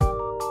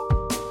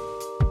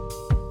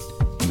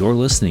You're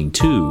listening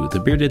to the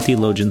Bearded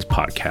Theologians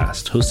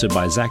podcast, hosted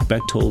by Zach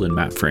Bechtold and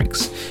Matt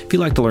Franks. If you'd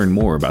like to learn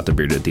more about the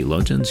Bearded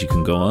Theologians, you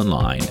can go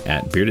online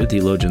at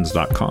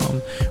beardedtheologians.com,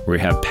 where we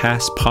have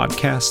past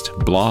podcasts,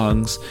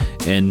 blogs,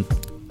 and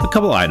a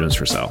couple items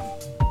for sale.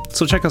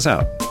 So check us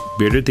out,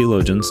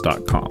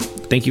 beardedtheologians.com.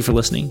 Thank you for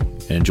listening,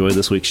 and enjoy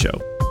this week's show.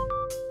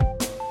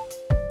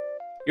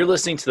 You're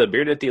listening to the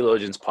Bearded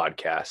Theologians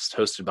podcast,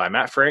 hosted by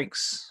Matt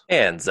Franks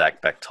and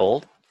Zach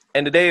Bechtold.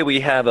 And today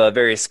we have a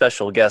very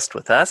special guest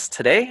with us.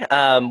 Today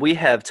we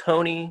have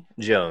Tony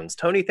Jones.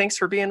 Tony, thanks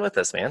for being with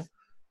us, man.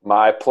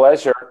 My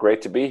pleasure.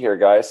 Great to be here,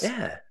 guys.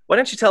 Yeah. Why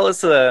don't you tell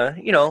us, a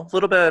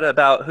little bit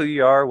about who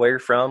you are, where you're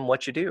from,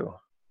 what you do?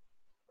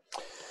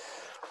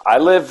 I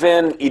live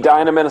in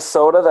Edina,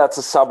 Minnesota. That's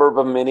a suburb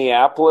of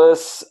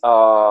Minneapolis.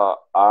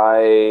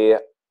 I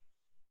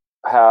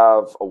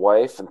have a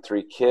wife and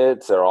 3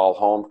 kids. They're all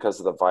home because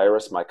of the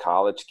virus, my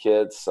college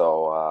kids.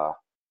 So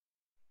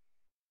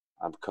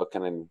I'm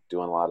cooking and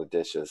doing a lot of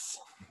dishes.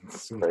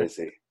 It's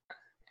crazy.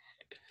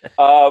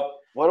 What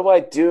do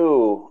I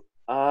do?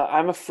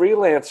 I'm a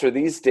freelancer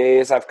these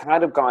days. I've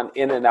kind of gone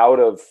in and out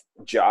of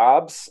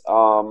jobs.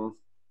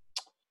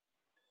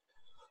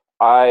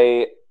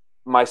 My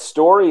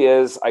story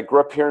is I grew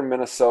up here in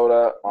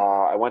Minnesota.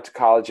 I went to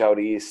college out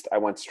east. I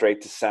went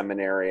straight to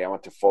seminary. I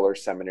went to Fuller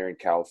Seminary in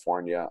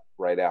California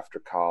right after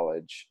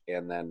college.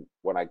 And then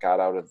when I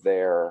got out of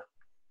there,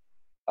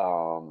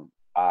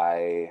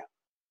 I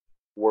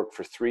worked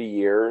for 3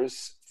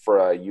 years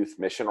for a youth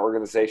mission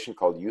organization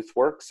called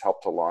YouthWorks,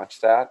 helped to launch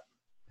that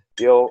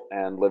deal,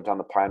 and lived on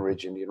the Pine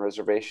Ridge Indian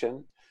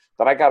Reservation.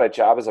 Then I got a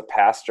job as a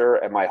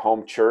pastor at my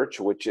home church,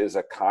 which is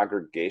a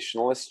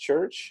Congregationalist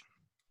church.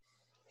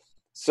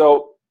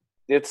 So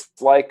it's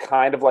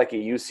kind of like a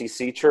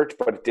UCC church,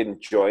 but it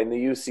didn't join the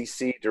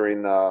UCC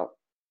during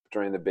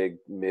the big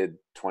mid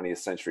 20th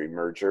century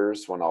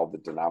mergers when all the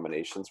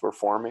denominations were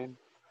forming.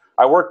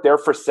 I worked there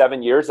for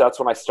 7 years. That's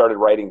when I started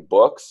writing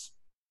books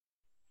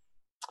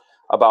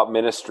about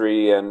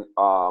ministry and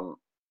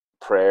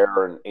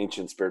prayer and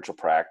ancient spiritual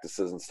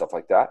practices and stuff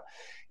like that.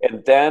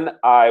 And then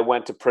I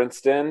went to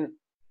Princeton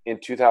in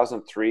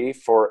 2003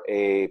 for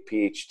a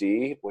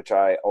PhD, which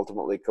I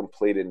ultimately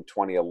completed in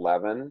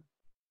 2011.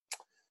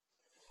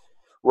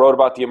 Wrote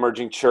about the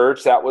emerging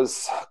church. That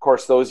was, of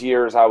course, those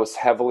years I was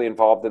heavily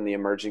involved in the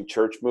emerging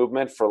church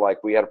movement for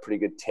we had a pretty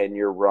good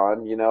 10-year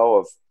run,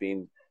 of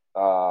being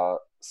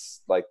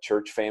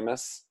church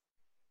famous.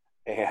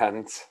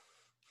 And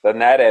then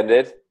that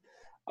ended.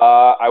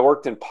 I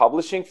worked in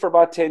publishing for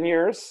about 10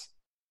 years,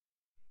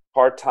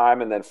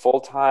 part-time and then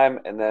full-time.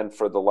 And then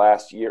for the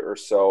last year or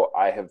so,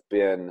 I have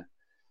been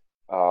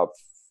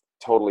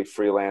totally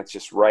freelance,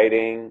 just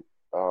writing,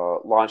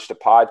 launched a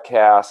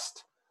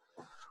podcast,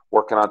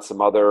 working on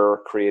some other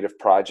creative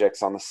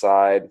projects on the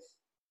side.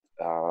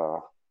 I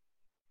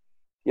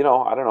don't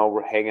know,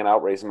 we're hanging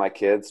out, raising my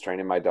kids,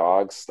 training my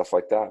dogs, stuff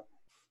like that.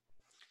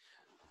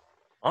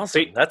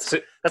 Awesome. That's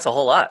a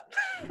whole lot.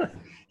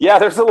 Yeah,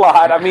 there's a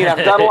lot. I mean,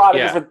 I've done a lot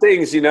of different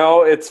things,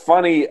 It's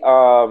funny.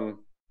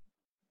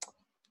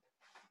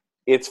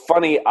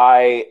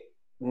 I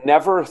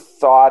never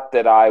thought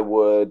that I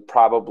would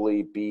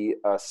probably be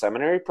a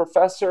seminary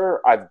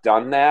professor. I've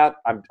done that.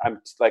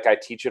 I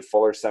teach at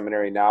Fuller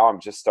Seminary now. I'm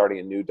just starting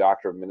a new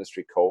Doctor of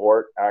Ministry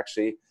cohort,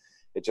 actually.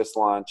 It just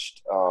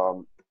launched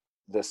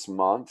this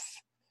month.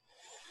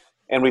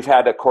 And we've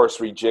had to, of course,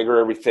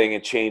 rejigger everything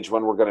and change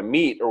when we're going to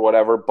meet or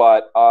whatever.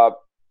 But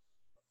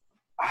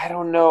I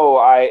don't know.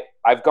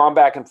 I've gone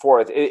back and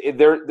forth.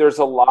 There's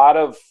a lot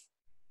of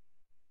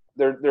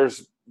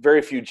there's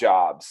very few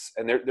jobs,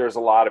 and there's a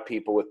lot of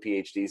people with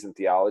PhDs in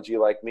theology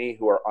like me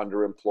who are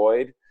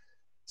underemployed.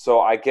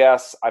 So I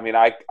guess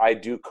I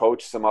do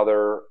coach some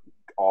other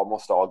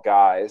almost all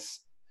guys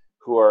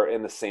who are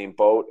in the same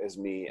boat as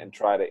me and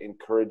try to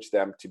encourage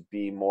them to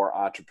be more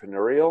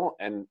entrepreneurial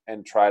and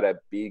try to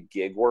be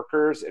gig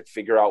workers and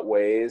figure out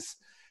ways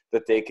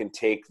that they can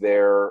take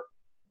their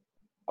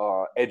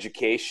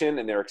education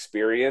and their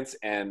experience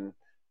and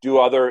do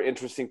other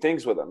interesting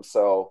things with them.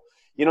 So,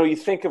 you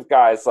think of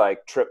guys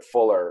like Tripp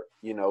Fuller,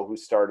 who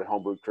started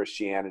Homebrew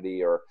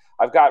Christianity, or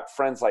I've got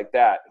friends like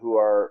that who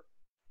are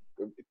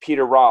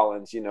Peter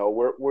Rollins,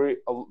 we're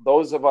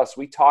those of us,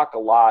 we talk a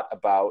lot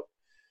about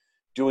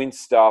doing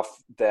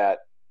stuff that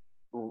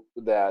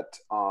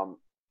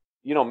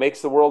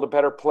makes the world a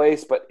better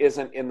place, but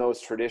isn't in those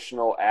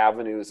traditional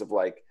avenues of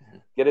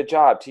get a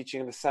job teaching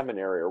in the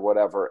seminary or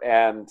whatever.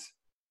 And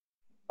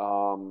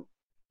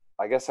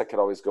I guess I could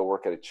always go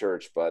work at a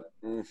church, but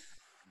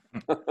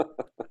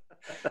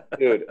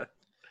dude,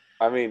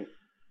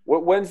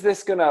 when's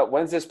this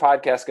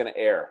podcast gonna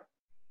air?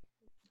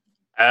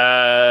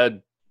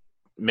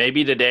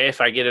 Maybe today if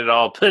I get it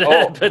all put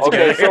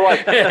okay. together.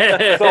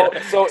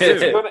 So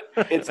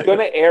it's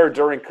gonna air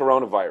during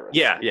coronavirus.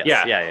 Yeah.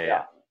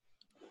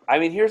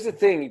 Here's the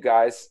thing, you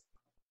guys.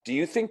 Do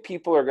you think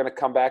people are gonna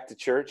come back to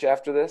church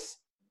after this?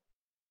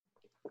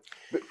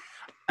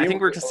 I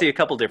think we're going to see a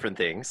couple different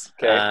things.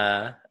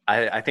 Okay.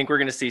 I think we're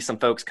going to see some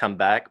folks come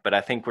back, but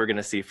I think we're going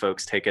to see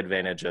folks take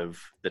advantage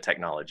of the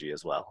technology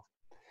as well.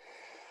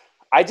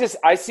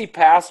 I see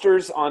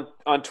pastors on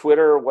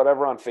Twitter or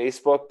whatever, on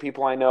Facebook,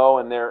 people I know,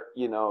 and they're,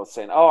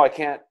 saying, "Oh, I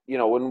can't,"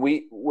 when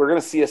we're going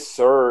to see a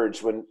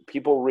surge when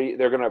people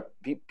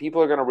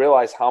people are going to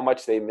realize how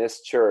much they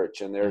miss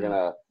church, and they're going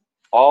to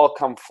all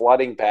come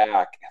flooding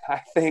back.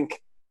 And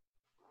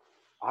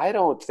I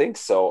don't think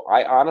so.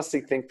 I honestly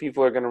think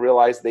people are going to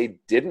realize they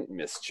didn't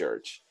miss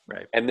church.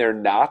 Right. And they're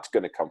not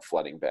going to come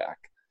flooding back.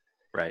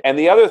 Right. And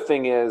the other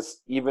thing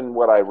is, even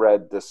what I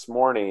read this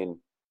morning,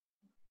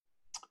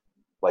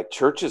 like,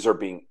 churches are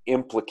being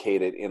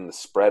implicated in the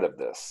spread of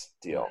this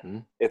deal. Mm-hmm.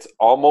 It's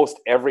almost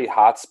every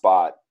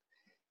hotspot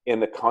in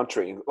the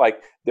country.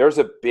 Like, there's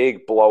a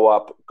big blow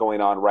up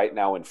going on right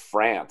now in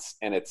France,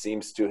 and it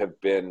seems to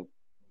have been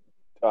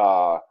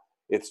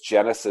its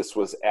genesis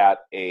was at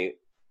a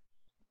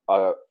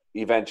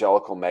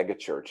evangelical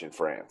megachurch in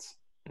France.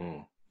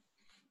 Mm.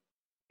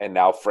 And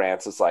now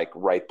France is like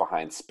right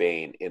behind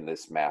Spain in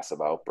this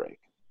massive outbreak.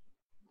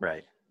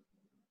 Right.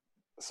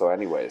 So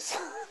anyways.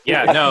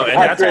 Yeah, no, and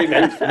that's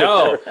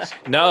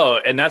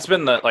and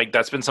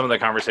that's been some of the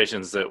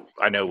conversations that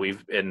I know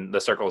we've, in the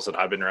circles that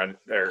I've been running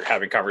or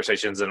having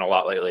conversations in a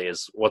lot lately,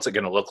 is what's it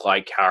going to look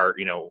like? How,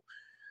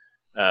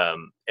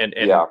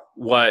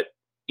 what,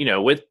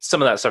 with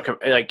some of that stuff,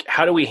 like,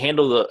 how do we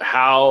handle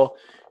how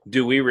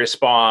do we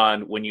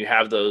respond when you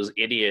have those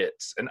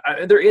idiots? And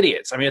they're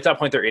idiots. I mean, at that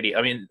point, they're idiots.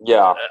 I mean,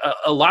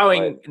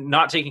 allowing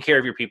not taking care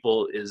of your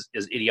people is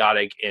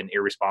idiotic and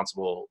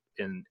irresponsible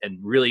and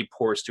really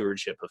poor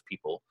stewardship of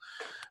people.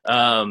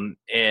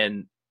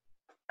 And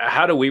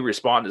how do we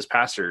respond as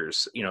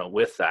pastors,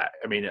 with that?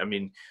 I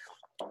mean,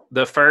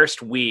 the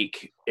first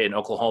week in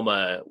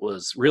Oklahoma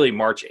was really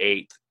March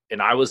 8th,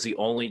 and I was the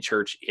only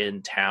church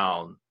in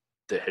town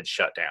that had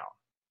shut down.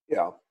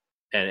 Yeah.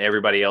 And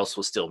everybody else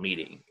was still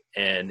meeting.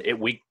 And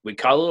we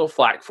caught a little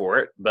flack for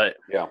it, but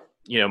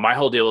my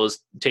whole deal is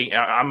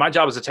my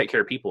job is to take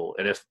care of people.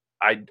 And if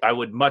I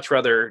would much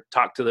rather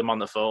talk to them on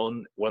the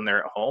phone when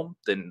they're at home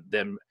than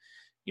them,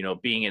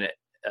 being in a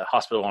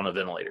hospital on a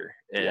ventilator.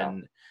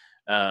 And,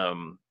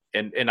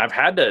 and I've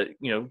had to,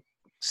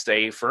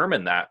 stay firm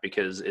in that,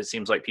 because it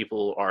seems like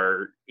people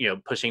are,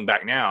 pushing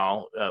back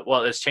now.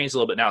 Well, it's changed a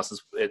little bit now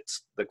since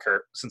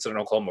since in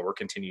Oklahoma, we're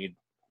continuing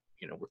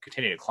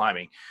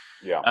climbing.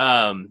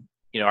 Yeah.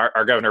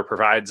 Our governor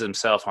provides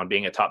himself on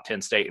being a top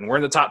 10 state, and we're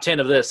in the top 10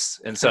 of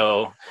this. And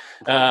so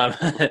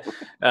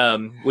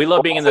we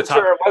love being in the top.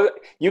 Sure,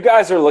 you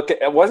guys are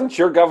wasn't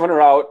your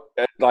governor out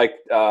at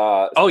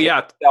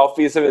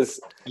selfies of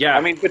his? Yeah.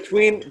 I mean,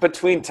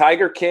 between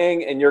Tiger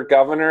King and your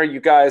governor,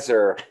 you guys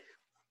are,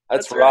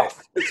 that's rough.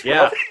 Right. It's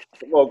rough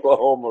in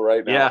Oklahoma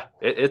right now. Yeah,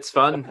 it's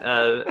fun.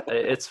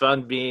 It's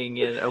fun being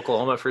in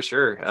Oklahoma for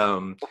sure.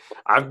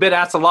 I've been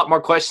asked a lot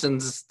more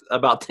questions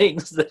about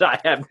things that I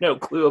have no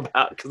clue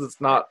about, because it's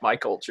not my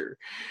culture.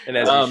 And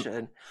as you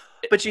should.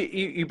 But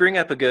you bring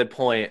up a good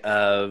point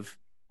of,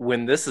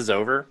 when this is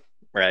over,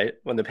 right?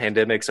 When the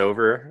pandemic's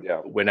over,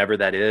 whenever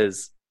that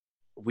is,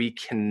 we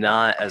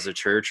cannot, as a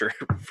church, or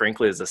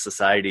frankly as a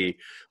society,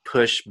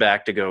 push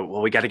back to go,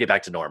 well, we got to get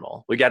back to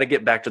normal. We got to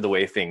get back to the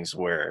way things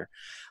were.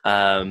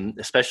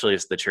 Especially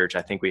as the church,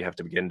 I think we have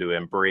to begin to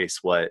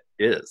embrace what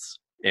is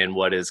and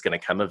what is going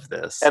to come of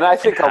this. And I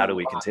think how do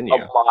we continue?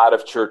 A lot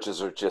of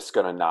churches are just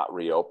going to not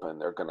reopen.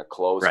 They're going to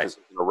close because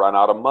they're going to run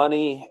out of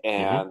money,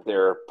 and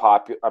they're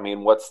popular. I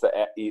mean,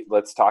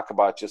 let's talk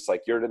about, just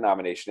like your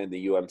denomination in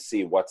the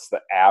UMC, what's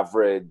the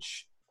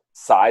average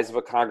size of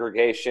a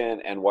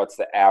congregation, and what's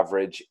the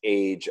average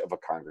age of a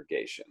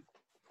congregation?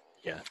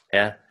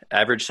 Yeah.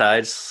 Average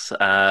size,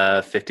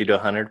 50 to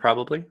 100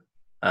 probably,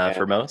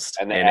 for most.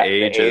 And the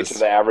age of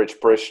the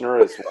average parishioner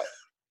is what?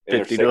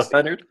 50 to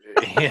 100?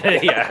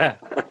 Yeah.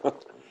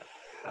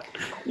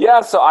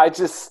 Yeah, so I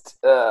just,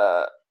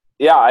 I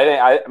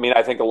mean,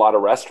 I think a lot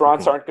of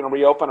restaurants aren't going to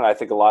reopen, and I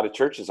think a lot of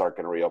churches aren't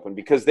going to reopen,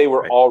 because they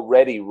were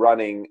already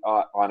running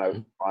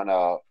on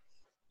a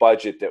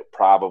budget that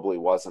probably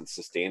wasn't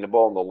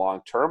sustainable in the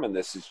long term, and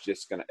this is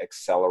just going to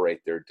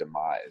accelerate their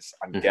demise.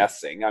 I'm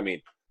guessing. I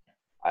mean,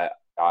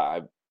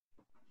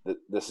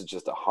 this is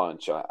just a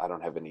hunch. I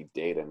don't have any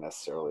data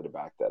necessarily to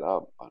back that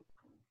up.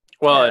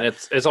 Well, and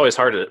it's always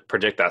hard to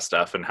predict that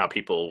stuff and how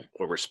people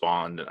will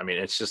respond. I mean,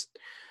 it's just,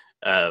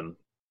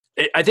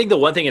 I think the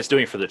one thing it's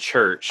doing for the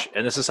church,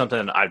 and this is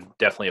something I've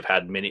definitely have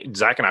had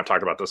Zach and I've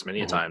talked about this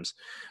many times.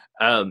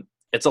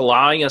 It's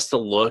allowing us to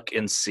look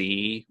and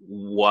see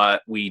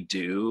what we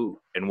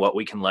do and what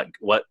we can let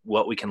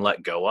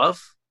go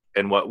of,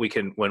 and what we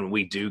can, when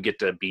we do get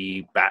to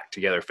be back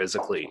together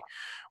physically,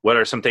 what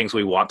are some things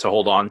we want to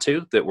hold on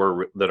to that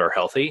are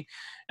healthy,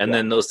 and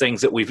then those things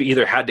that we've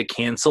either had to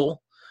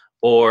cancel,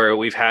 or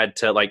we've had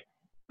to, like,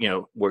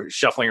 we're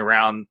shuffling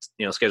around,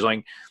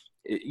 scheduling,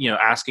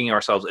 asking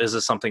ourselves, is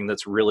this something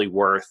that's really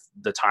worth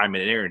the time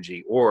and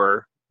energy,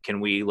 or can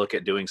we look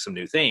at doing some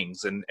new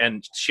things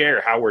and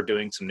share how we're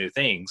doing some new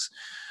things?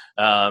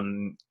 I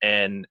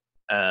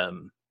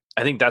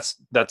think that's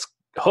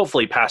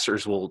hopefully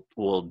pastors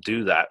will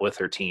do that with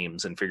their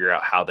teams and figure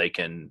out how they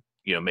can,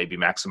 maybe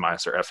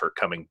maximize their effort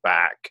coming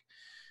back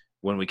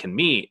when we can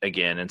meet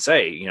again and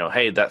say, you know,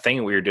 hey, that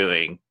thing we were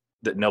doing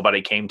that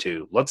nobody came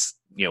to, let's,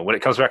 you know, when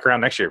it comes back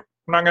around next year,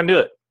 we're not going to do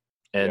it.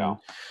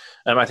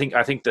 And I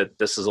think that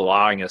this is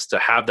allowing us to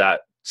have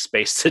that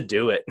space to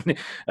do it.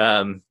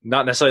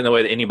 Not necessarily in the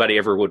way that anybody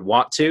ever would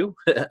want to,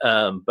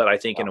 but I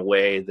think in a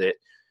way that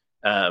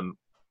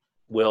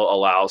will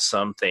allow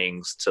some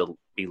things to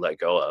be let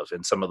go of.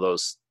 And some of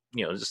those,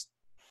 you know, just,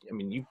 I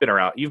mean, you've been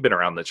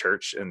around the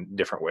church in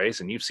different ways,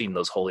 and you've seen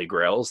those holy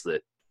grails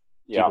that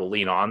people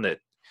lean on, that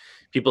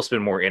people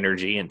spend more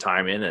energy and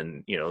time in,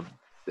 and, you know,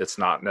 it's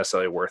not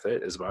necessarily worth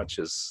it as much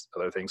as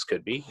other things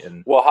could be.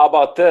 And well, how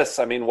about this?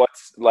 I mean,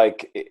 what's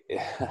like,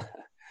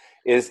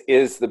 is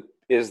the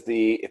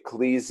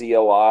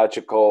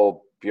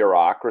ecclesiological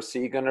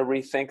bureaucracy going to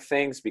rethink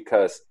things?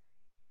 Because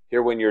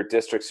here, when your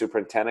district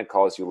superintendent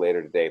calls you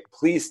later today,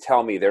 please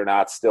tell me they're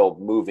not still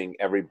moving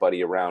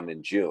everybody around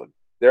in June.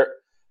 They're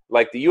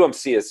like, the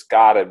UMC has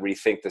got to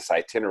rethink this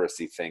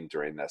itineracy thing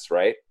during this,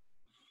 right?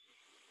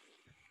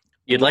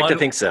 You'd like to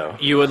think so.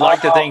 You would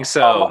like to think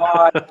so. Come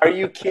on. Are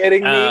you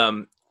kidding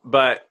me?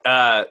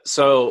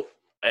 So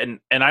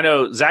I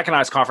know Zach and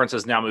I's conference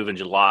is now moving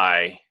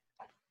July,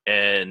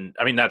 and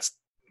I mean, that's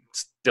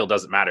still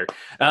doesn't matter.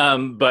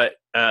 But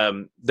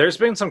there's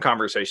been some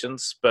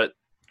conversations, but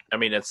I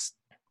mean,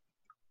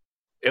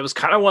 it was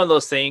kind of one of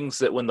those things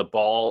that when the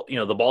ball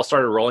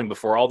started rolling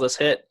before all this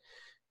hit,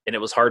 and it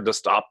was hard to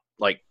stop,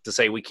 like, to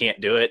say we can't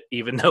do it,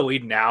 even though we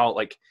now,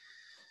 like,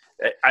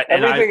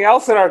 everything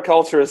else in our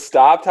culture has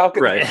stopped. How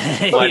can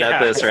why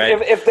not this,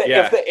 right? If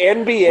the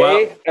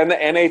NBA and the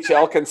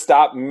NHL can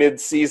stop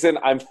mid-season,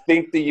 I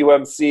think the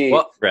UMC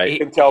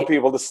can tell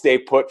people to stay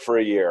put for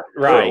a year,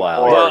 right? For a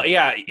while. Well,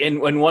 yeah,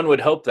 and one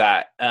would hope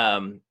that.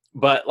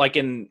 But like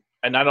and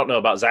I don't know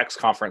about Zach's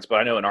conference, but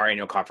I know in our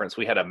annual conference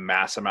we had a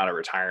mass amount of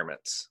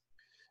retirements,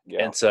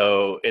 and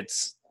so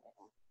it's,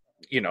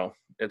 you know,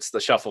 it's the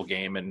shuffle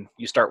game, and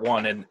you start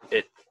one, and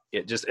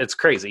it's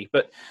crazy,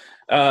 but.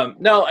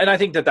 No, and I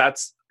think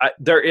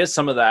there is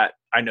some of that.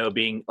 I know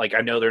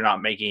they're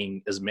not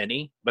making as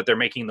many, but they're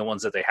making the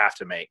ones that they have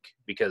to make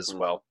because,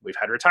 well, we've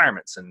had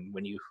retirements, and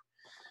when you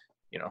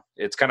know,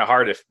 it's kind of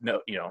hard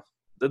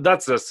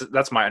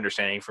that's my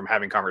understanding from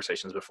having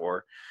conversations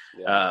before.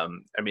 I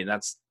mean,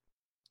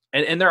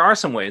 and there are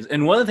some ways.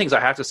 And one of the things I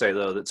have to say,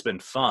 though, that's been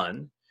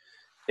fun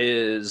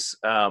is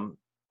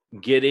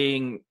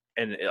getting,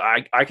 and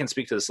I can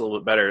speak to this a little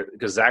bit better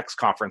because Zach's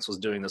conference was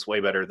doing this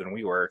way better than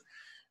we were.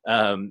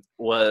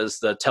 Was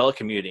the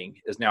telecommuting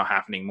is now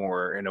happening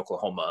more in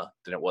Oklahoma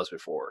than it was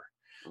before.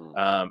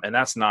 And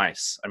that's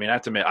nice. I mean, I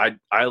have to admit,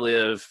 I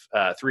live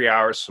 3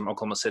 hours from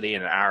Oklahoma City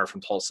and an hour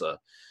from Tulsa.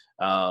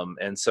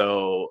 And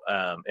so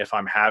if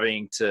I'm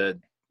having to,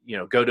 you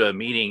know, go to a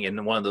meeting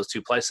in one of those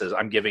two places,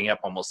 I'm giving up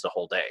almost a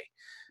whole day.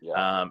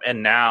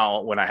 And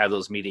now when I have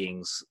those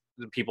meetings,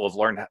 people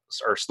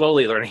are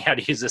slowly learning how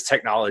to use this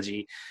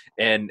technology,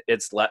 and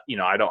it's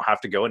I don't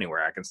have to go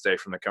anywhere. I can stay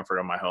from the comfort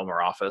of my home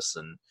or office.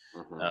 And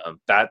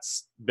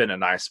that's been a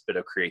nice bit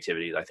of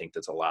creativity that I think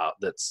that's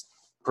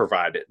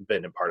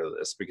been a part of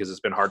this, because it's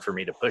been hard for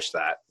me to push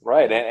that.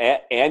 Right.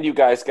 And you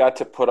guys got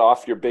to put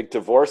off your big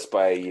divorce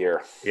by a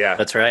year. Yeah,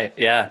 that's right.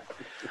 Yeah.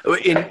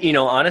 And, you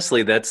know,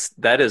 honestly, that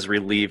has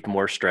relieved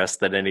more stress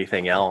than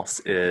anything else.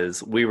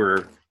 Is we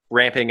were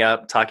ramping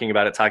up, talking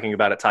about it,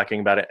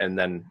 and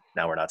then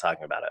now we're not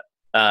talking about it.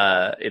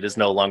 It is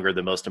no longer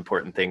the most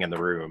important thing in the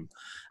room.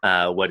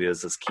 What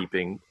is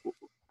keeping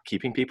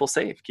people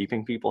safe,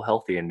 keeping people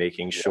healthy, and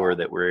making sure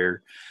that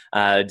we're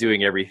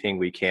doing everything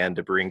we can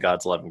to bring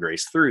God's love and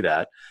grace through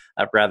that,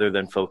 rather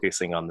than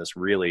focusing on this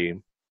really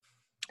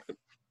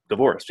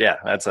divorce. Yeah,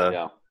 that's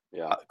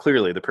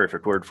clearly the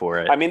perfect word for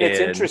it. I mean, it's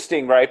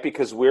interesting, right?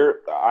 Because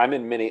I'm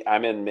in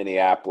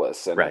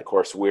Minneapolis, and of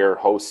course we're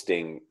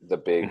hosting the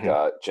big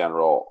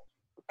general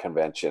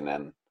convention,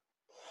 and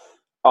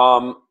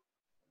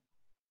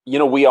you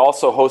know, we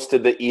also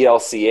hosted the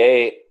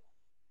ELCA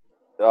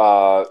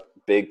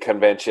big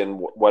convention,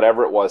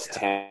 whatever it was,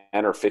 10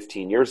 or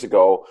 15 years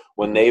ago,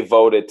 when they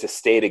voted to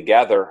stay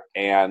together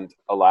and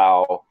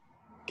allow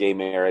gay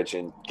marriage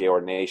and gay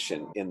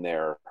ordination in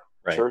their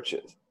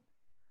churches.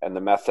 And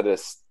the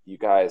Methodists, you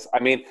guys, I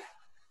mean,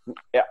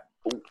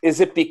 is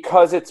it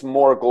because it's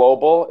more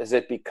global? Is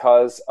it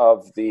because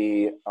of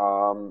the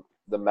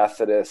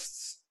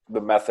Methodists,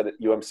 the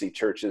UMC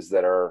churches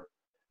that are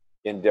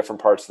in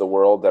different parts of the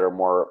world that are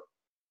more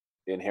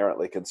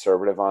inherently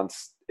conservative on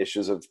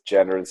issues of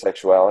gender and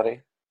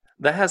sexuality?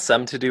 That has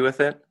some to do with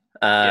it.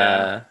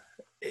 That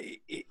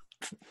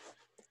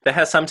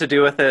has some to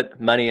do with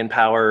it. Money and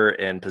power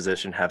and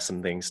position have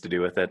some things to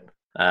do with it.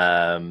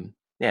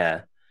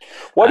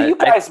 What do you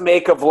guys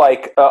make of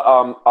like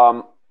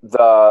the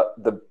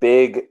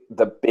big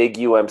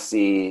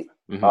UMC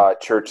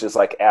churches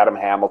like Adam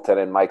Hamilton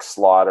and Mike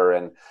Slaughter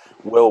and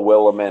Will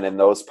Willimon and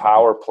those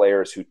power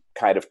players who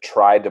kind of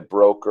tried to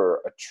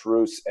broker a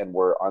truce and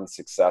were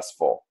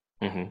unsuccessful?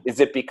 Is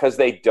it because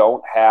they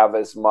don't have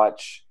as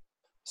much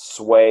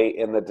sway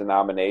in the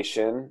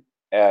denomination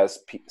as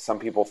some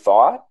people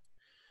thought?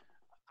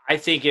 I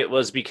think it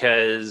was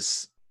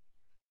because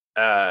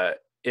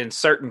in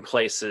certain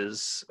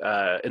places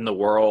in the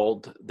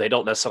world, they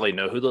don't necessarily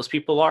know who those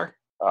people are.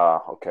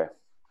 Okay.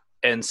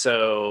 And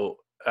so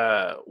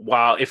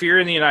while if you're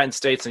in the United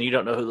States and you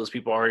don't know who those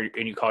people are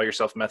and you call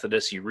yourself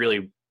Methodist, you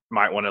really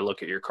might want to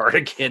look at your card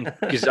again,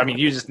 because I mean,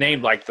 you just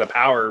named like the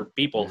power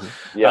people.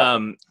 Mm-hmm.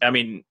 Yeah. I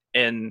mean,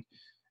 and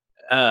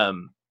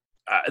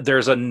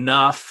there's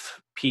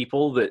enough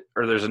people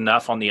there's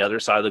enough on the other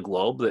side of the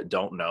globe that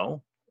don't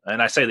know.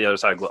 And I say the other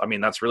side of the globe, I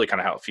mean, that's really kind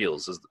of how it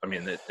feels. It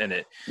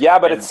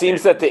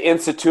seems that the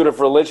Institute of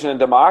Religion and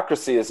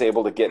Democracy is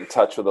able to get in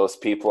touch with those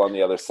people on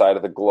the other side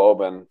of the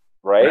globe, and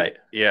right?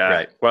 Yeah.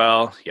 Right.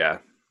 Well, yeah.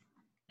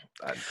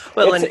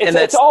 Well,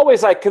 it's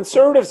always like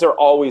conservatives are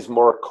always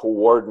more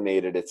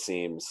coordinated, it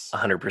seems.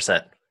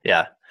 100%.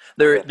 Yeah.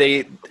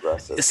 They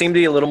seem to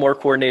be a little more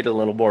coordinated, a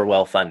little more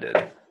well-funded.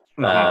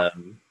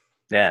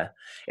 Yeah.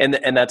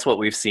 And that's what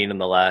we've seen in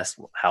the last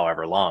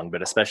however long,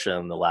 but especially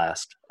in the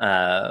last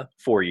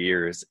 4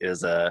 years,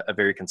 is a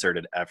very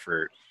concerted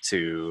effort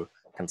to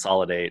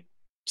consolidate,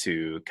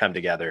 to come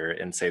together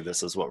and say,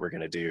 this is what we're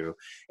going to do.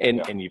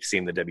 And you've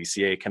seen the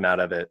WCA come out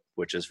of it,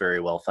 which is very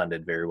well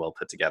funded, very well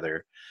put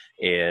together,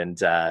 and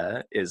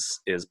is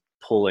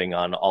pulling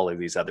on all of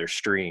these other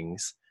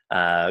strings,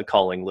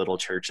 calling little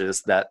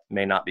churches that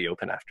may not be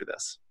open after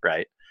this,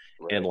 right?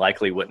 And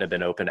likely wouldn't have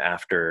been open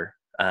after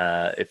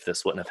if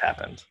this wouldn't have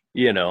happened,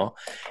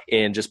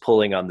 and just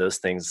pulling on those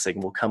things,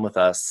 saying, well, come with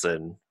us,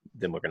 and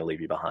then we're going to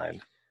leave you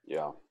behind.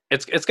 Yeah.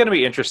 It's going to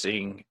be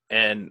interesting.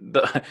 And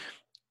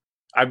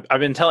I've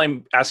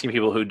been asking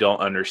people who don't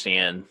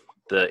understand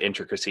the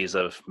intricacies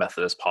of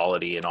Methodist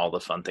polity and all the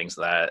fun things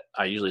that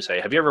I usually say,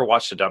 have you ever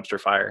watched a dumpster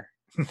fire?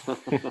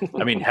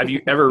 I mean, have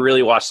you ever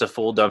really watched a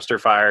full dumpster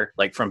fire,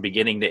 like from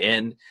beginning to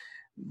end?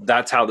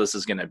 That's how this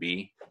is going to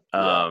be.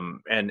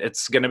 And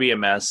it's going to be a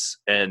mess.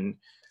 And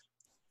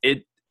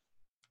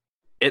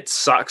it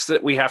sucks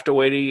that we have to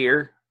wait a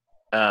year,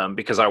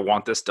 because I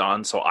want this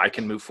done so I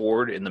can move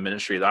forward in the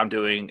ministry that I'm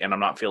doing. And I'm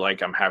not feel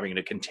like I'm having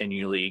to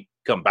continually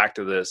come back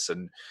to this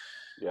and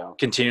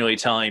continually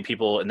telling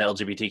people in the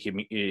LGBT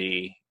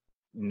community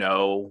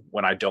no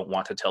when I don't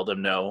want to tell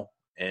them no.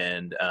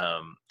 And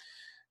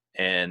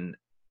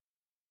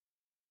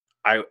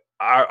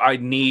I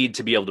need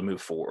to be able to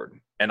move forward.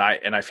 And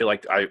I feel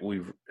like I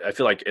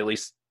feel like at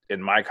least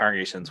in my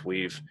congregations,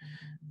 we've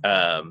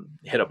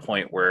hit a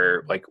point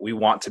where like we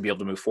want to be able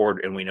to move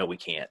forward and we know we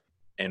can't,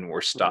 and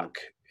we're stuck.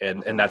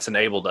 And that's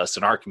enabled us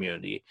in our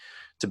community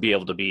to be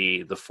able to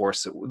be the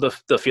force,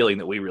 the feeling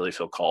that we really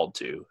feel called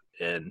to.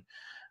 And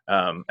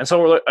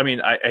so I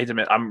hate to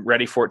admit, I'm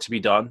ready for it to be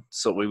done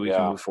so we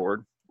can move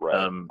forward.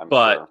 Right.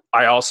 But sure.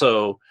 I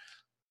also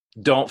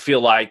don't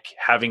feel like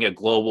having a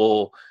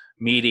global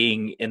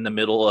meeting in the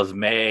middle of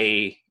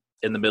May,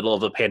 in the middle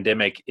of a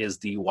pandemic, is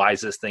the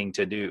wisest thing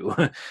to do,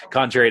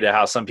 contrary to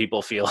how some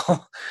people feel.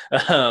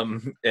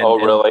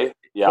 Really?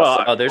 Yeah.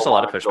 Well, there's a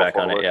lot of pushback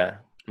on it. Yeah.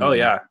 Oh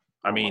yeah.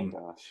 I mean,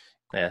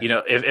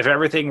 if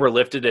everything were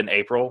lifted in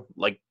April,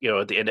 like,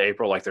 at the end of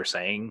April, like they're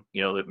saying,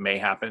 it may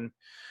happen.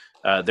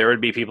 There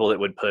would be people that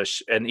would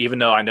push. And even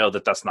though I know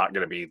that that's not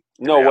going to be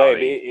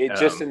reality, way,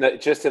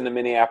 just in the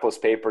Minneapolis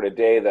paper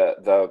today,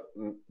 the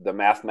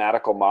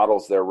mathematical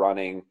models they're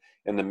running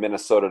in the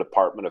Minnesota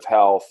Department of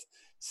Health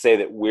say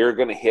that we're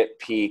going to hit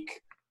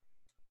peak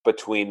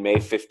between May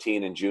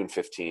 15 and June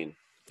 15.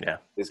 Yeah.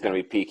 Is going to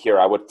be peak here.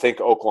 I would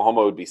think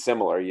Oklahoma would be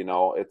similar.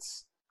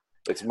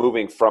 It's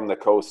moving from the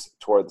coast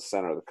toward the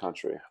center of the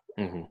country.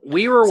 Mm-hmm.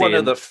 We were one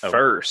of the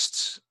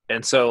first.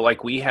 And so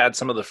like we had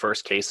some of the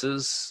first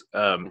cases,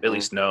 at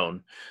least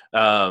known.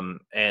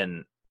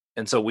 And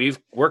so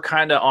we're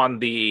kind of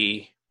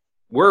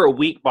we're a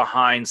week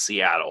behind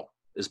Seattle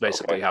is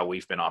basically how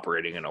we've been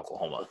operating in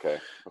Oklahoma. Okay.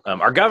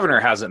 Our governor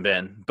hasn't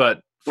been,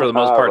 but for the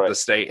most part, the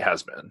state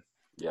has been.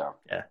 Yeah.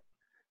 Yeah.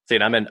 See,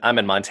 and I'm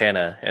in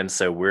Montana. And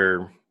so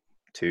we're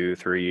 2,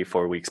 3,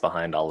 4 weeks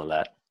behind all of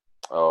that.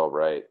 Oh,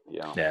 right.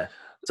 Yeah. Yeah.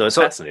 So it's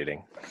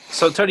fascinating.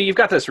 So Tony, you've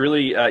got this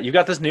you've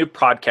got this new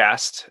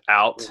podcast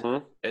out.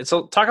 Mm-hmm. And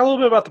so talk a little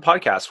bit about the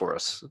podcast for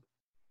us.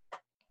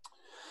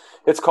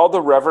 It's called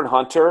the Reverend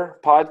Hunter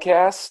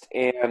Podcast.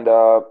 And,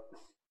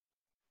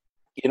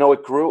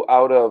 it grew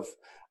out of,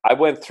 I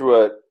went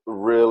through a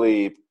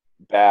really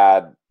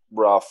bad,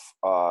 rough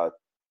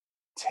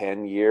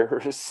 10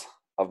 years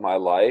of my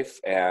life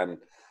and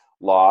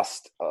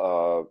lost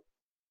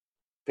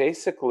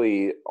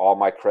basically all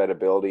my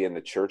credibility in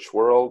the church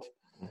world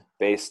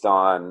based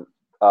on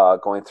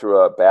going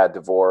through a bad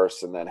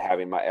divorce and then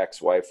having my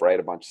ex-wife write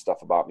a bunch of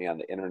stuff about me on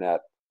the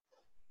internet.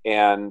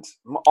 And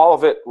all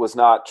of it was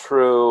not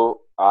true.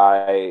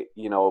 I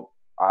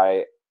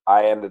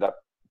ended up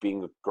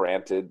being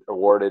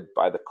awarded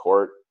by the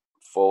court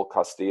full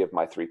custody of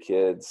my 3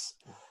 kids.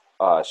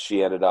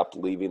 She ended up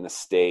leaving the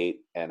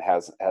state and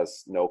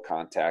has no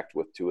contact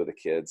with 2 of the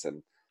kids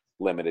and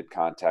limited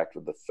contact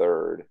with the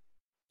 3rd.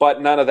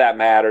 But none of that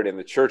mattered in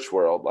the church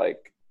world.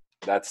 Like,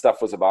 that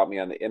stuff was about me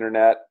on the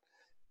internet,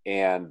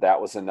 and that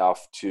was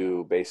enough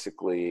to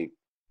basically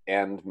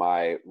end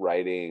my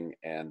writing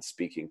and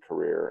speaking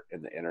career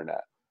in the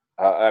internet.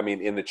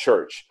 In the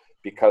church.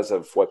 because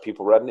of what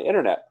people read on the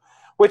internet,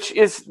 which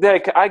is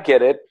like, I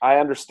get it. I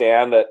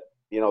understand that,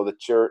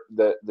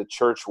 the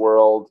church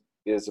world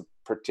is a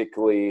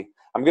particularly,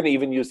 I'm going to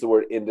even use the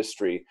word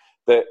industry.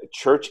 The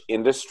church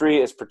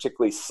industry is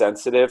particularly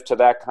sensitive to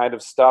that kind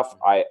of stuff.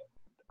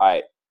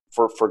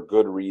 For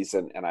good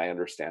reason, and I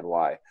understand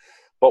why.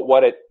 But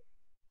what it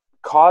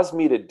caused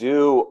me to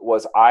do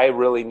was I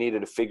really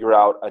needed to figure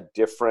out a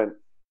different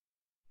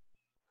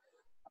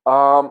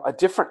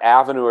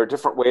avenue or a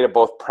different way to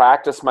both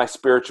practice my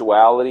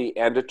spirituality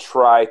and to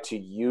try to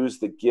use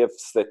the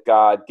gifts that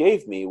God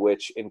gave me,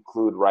 which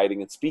include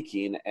writing and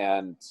speaking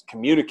and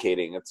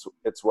communicating.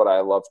 It's what I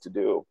love to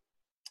do.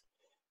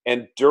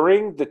 And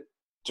during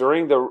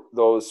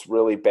those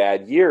really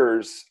bad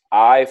years,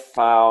 I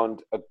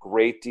found a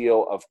great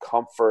deal of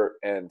comfort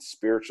and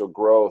spiritual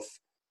growth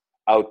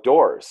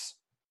outdoors.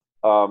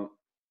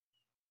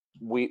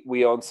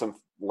 We own some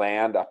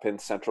land up in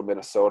central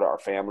Minnesota. Our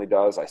family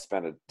does. I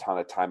spent a ton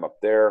of time up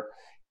there,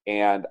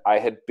 and I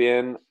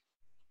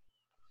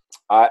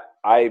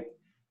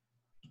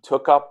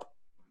took up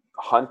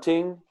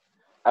hunting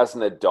as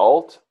an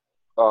adult.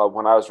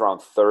 When I was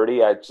around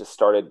 30, I just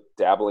started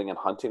dabbling in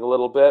hunting a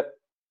little bit.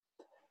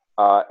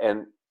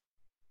 And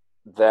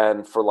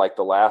then for like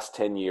the last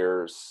 10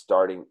 years,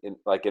 starting in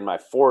my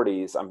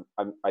 40s,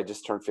 I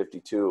just turned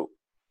 52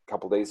 a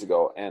couple days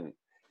ago. And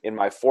in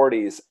my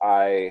 40s,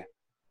 I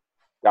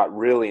got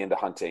really into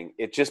hunting.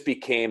 It just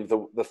became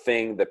the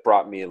thing that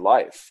brought me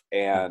life.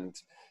 And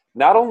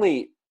not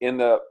only in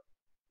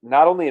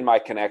my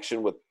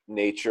connection with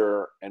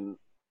nature and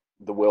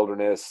the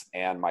wilderness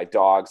and my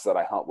dogs that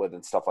I hunt with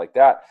and stuff like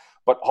that,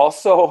 but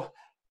also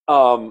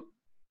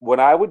when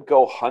I would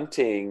go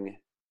hunting,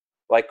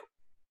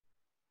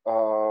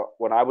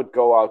 when I would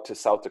go out to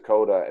South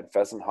Dakota and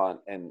pheasant hunt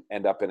and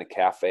end up in a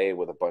cafe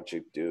with a bunch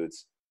of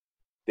dudes,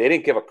 they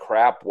didn't give a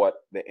crap what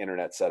the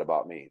internet said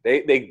about me.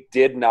 They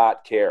did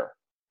not care.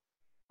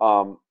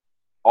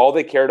 All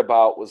they cared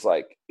about was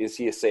like, is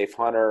he a safe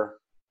hunter?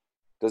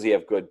 Does he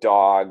have good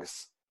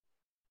dogs?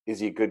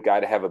 Is he a good guy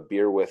to have a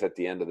beer with at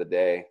the end of the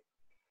day?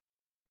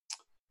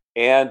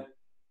 And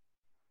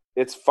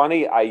it's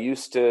funny, I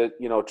used to,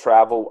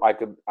 travel.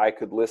 I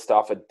could list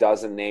off a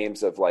dozen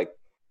names of like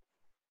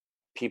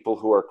people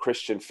who are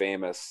Christian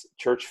famous,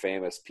 church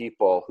famous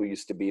people who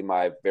used to be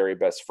my very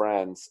best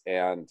friends,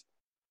 and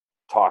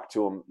talk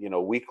to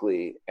them,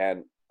 weekly.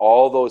 And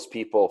all those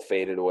people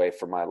faded away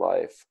from my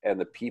life. And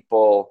the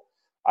people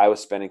I was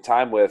spending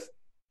time with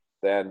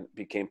then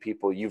became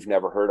people you've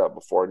never heard of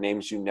before,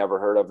 names you never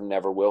heard of and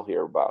never will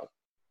hear about.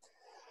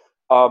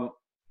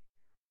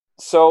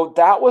 So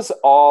that was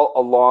all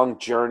a long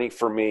journey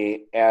for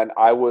me. And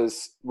I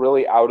was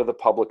really out of the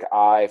public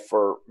eye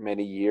for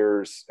many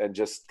years and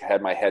just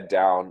had my head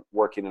down,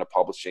 working in a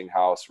publishing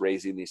house,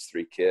 raising these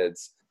 3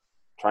 kids,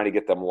 trying to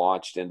get them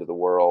launched into the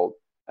world.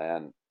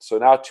 And so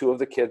now 2 of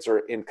the kids are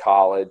in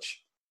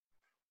college.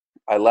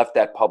 I left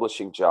that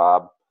publishing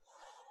job,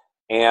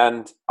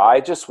 and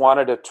I just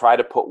wanted to try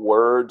to put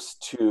words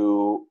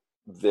to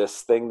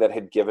this thing that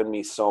had given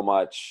me so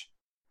much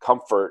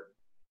comfort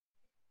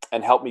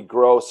and helped me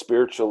grow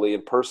spiritually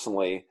and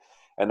personally,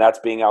 and that's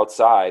being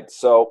outside.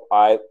 So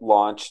I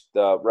launched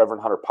the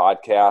Reverend Hunter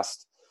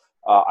podcast.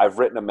 I've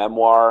written a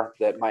memoir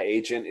that my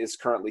agent is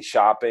currently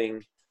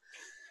shopping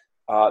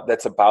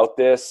that's about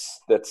this,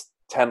 that's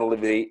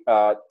tentatively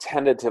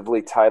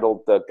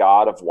titled The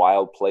God of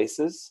Wild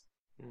Places.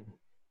 Mm-hmm.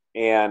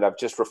 And I've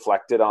just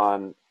reflected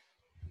on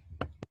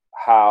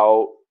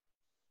how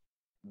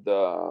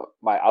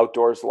my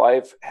outdoors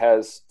life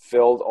has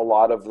filled a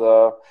lot of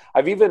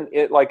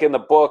like in the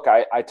book,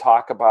 I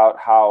talk about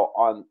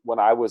how when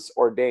I was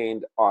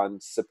ordained on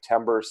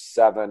September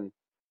 7,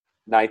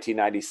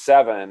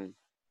 1997,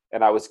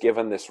 and I was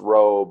given this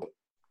robe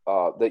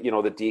that,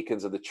 the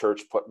deacons of the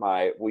church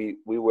we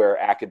wear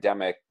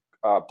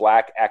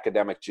black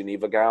academic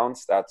Geneva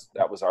gowns.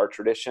 That was our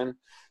tradition.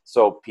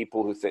 So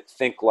people who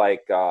think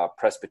like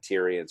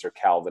Presbyterians or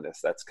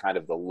Calvinists, that's kind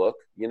of the look,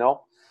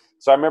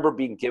 So I remember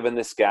being given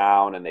this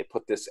gown, and they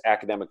put this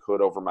academic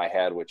hood over my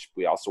head, which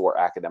we also wore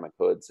academic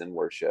hoods in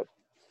worship.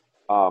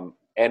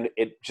 And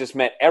it just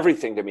meant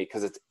everything to me,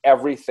 because it's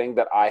everything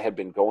that I had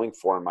been going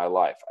for in my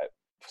life.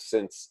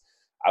 Since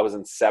I was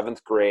in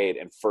 7th grade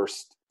and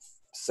first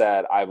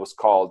said I was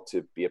called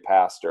to be a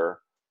pastor.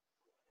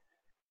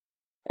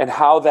 And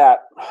how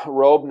that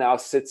robe now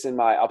sits in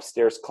my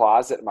upstairs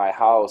closet in my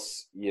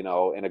house, in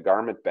a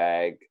garment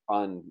bag,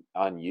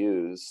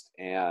 unused,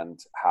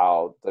 and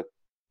how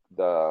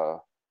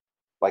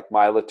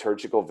my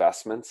liturgical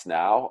vestments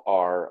now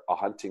are a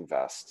hunting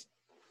vest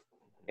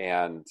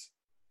and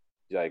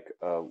like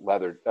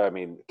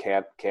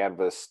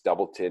canvas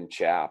double tin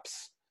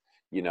chaps,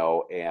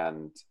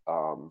 and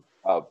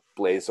a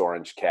blaze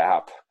orange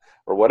cap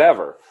or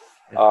whatever.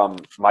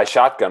 My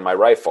shotgun, my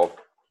rifle.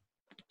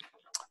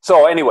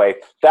 So anyway,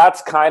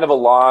 that's kind of a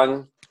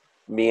long,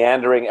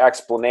 meandering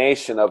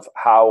explanation of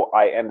how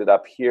I ended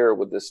up here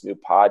with this new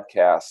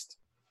podcast.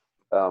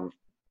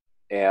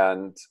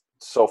 And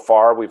so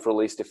far, we've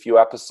released a few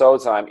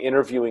episodes, and I'm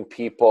interviewing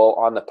people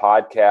on the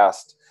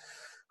podcast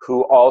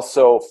who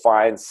also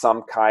find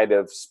some kind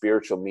of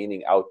spiritual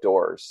meaning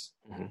outdoors.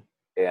 Mm-hmm.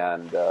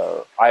 And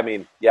I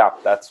mean, yeah,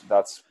 that's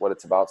what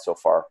it's about so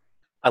far.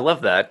 I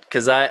love that,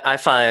 because I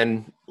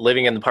find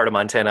living in the part of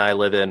Montana I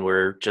live in,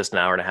 we're just an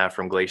hour and a half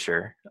from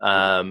Glacier.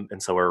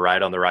 And so we're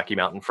right on the Rocky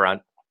Mountain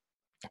front.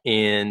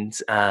 And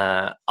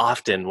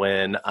often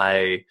when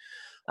I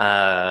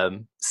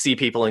see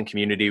people in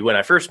community, when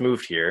I first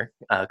moved here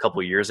a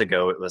couple of years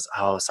ago, it was,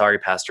 oh, sorry,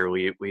 Pastor,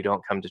 we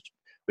didn't come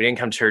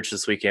to church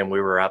this weekend.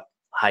 We were up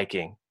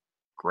hiking.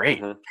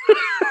 Great.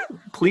 Mm-hmm.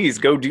 Please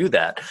go do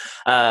that.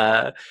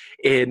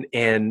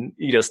 And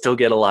still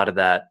get a lot of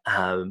that.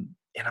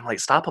 And I'm like,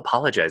 stop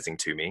apologizing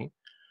to me.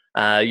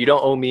 You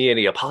don't owe me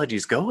any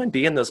apologies. Go and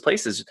be in those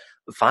places.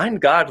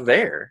 Find God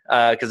there,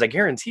 because I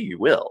guarantee you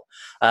will.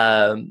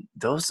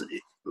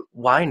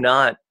 Why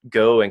not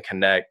go and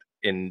connect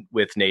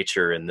with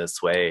nature in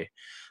this way?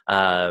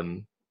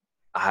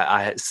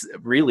 I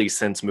really,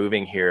 since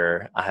moving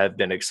here, I have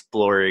been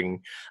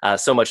exploring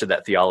so much of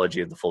that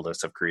theology of the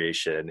fullness of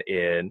creation,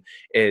 and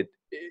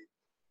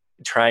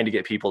trying to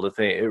get people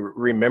to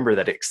remember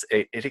that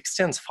it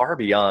extends far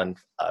beyond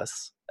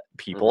us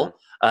people,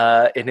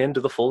 mm-hmm. And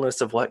into the fullness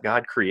of what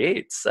God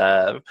creates,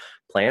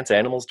 plants,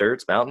 animals,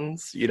 dirts,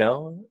 mountains,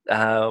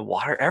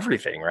 water,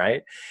 everything.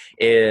 Right.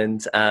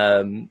 And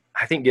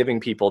I think giving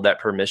people that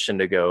permission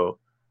to go,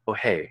 oh,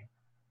 hey,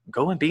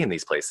 go and be in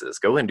these places,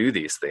 go and do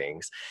these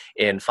things,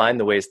 and find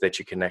the ways that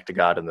you connect to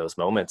God in those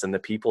moments and the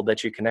people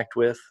that you connect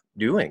with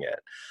doing it,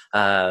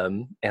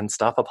 and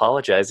stop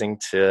apologizing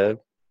to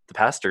the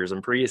pastors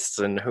and priests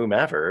and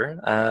whomever,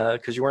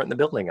 because you weren't in the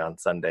building on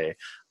Sunday.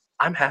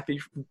 I'm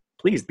happy.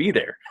 Please be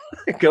there.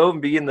 Go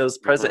and be in those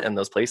present in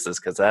those places,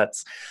 because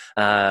that's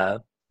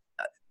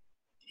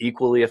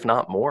equally, if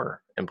not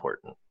more,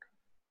 important.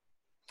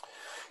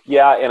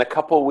 Yeah, in a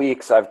couple of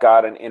weeks, I've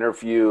got an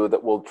interview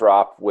that will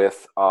drop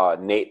with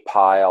Nate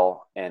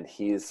Pyle, and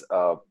he's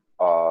a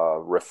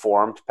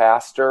Reformed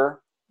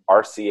pastor,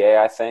 RCA,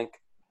 I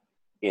think,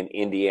 in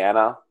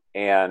Indiana,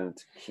 and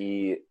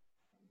he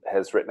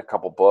has written a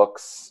couple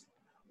books.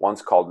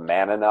 One's called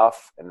Man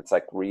Enough, and it's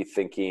like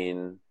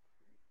rethinking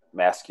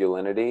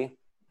masculinity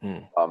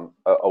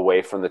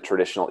away from the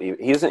traditional.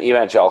 He's an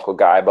evangelical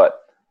guy,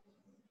 but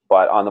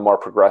on the more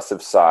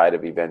progressive side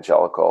of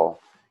evangelical.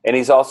 And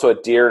he's also a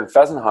deer and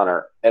pheasant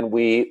hunter. And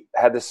we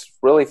had this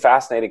really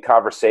fascinating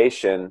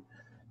conversation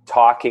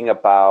talking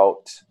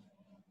about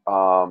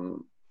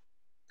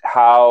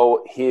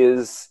how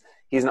he's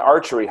an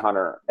archery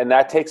hunter, and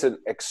that takes an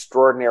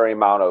extraordinary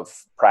amount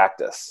of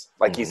practice.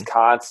 Like, mm-hmm. He's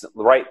constant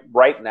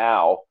right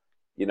now,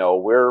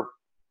 we're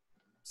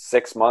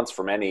 6 months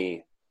from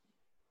any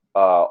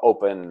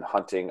open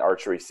hunting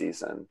archery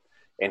season,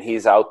 and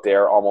he's out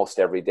there almost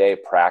every day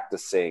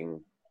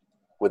practicing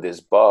with his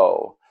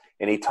bow.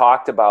 And he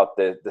talked about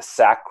the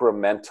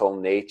sacramental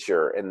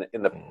nature in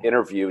the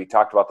interview. He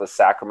talked about the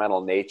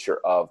sacramental nature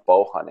of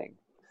bow hunting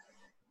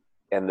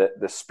and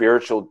the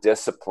spiritual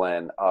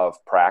discipline of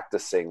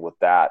practicing with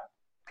that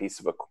piece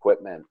of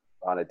equipment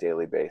on a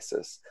daily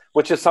basis,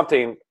 which is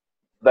something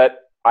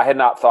that I had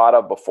not thought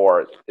of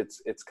before.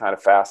 It's kind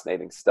of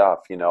fascinating stuff,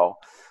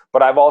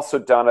 But I've also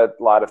done a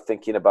lot of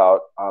thinking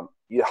about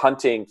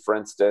hunting, for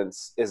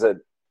instance, is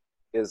an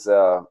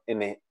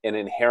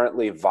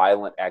inherently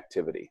violent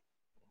activity.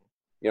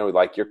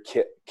 Like you're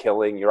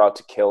you're out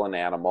to kill an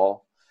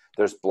animal.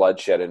 There's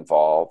bloodshed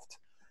involved,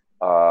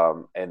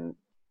 and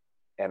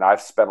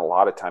I've spent a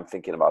lot of time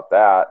thinking about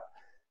that.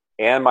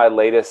 And my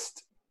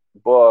latest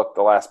book,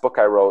 the last book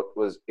I wrote,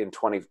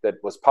 that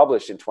was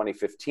published in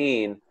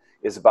 2015,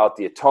 is about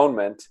the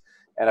atonement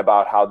and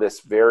about how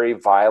this very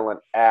violent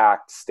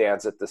act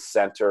stands at the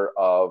center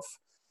of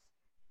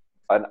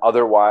an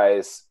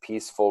otherwise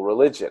peaceful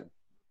religion.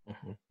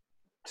 Mm-hmm.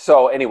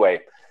 So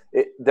anyway,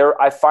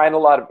 I find a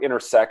lot of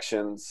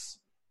intersections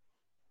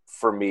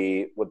for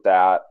me with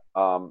that.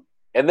 And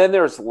then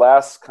there's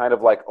less kind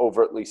of like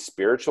overtly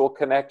spiritual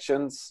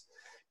connections,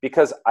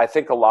 because I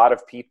think a lot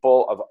of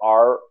people of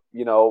our,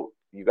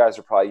 you guys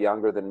are probably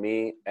younger than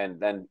me, and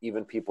then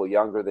even people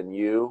younger than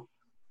you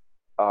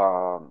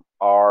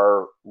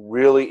are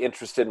really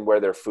interested in where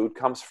their food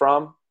comes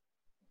from.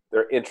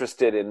 They're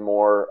interested in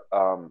more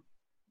kind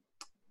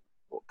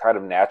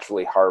of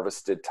naturally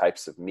harvested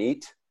types of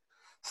meat,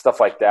 stuff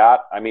like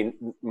that. I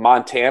mean,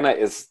 Montana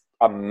is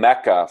a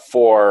mecca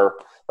for,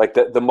 like,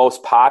 the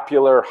most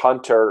popular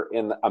hunter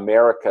in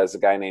America is a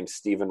guy named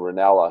Steven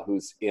Rinella,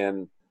 who's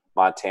in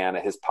Montana.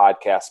 His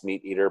podcast,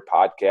 Meat Eater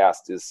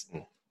Podcast, is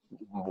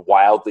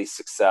wildly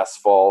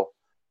successful,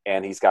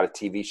 and he's got a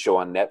TV show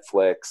on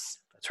Netflix.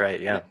 That's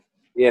right, yeah.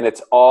 And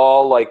it's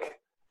all like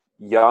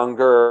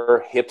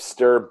younger,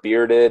 hipster,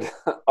 bearded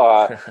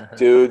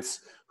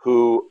dudes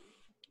who,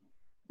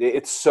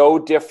 it's so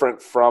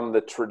different from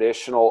the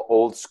traditional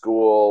old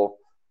school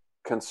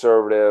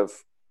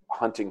conservative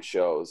hunting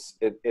shows.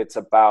 It's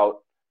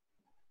about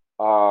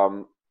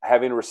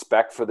having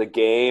respect for the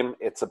game.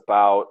 It's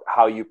about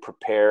how you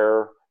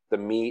prepare the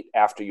meat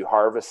after you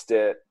harvest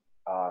it,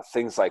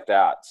 things like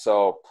that.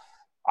 So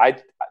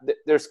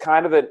there's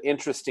kind of an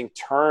interesting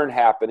turn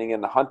happening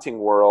in the hunting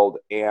world,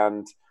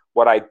 and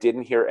what I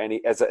didn't hear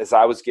as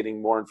I was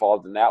getting more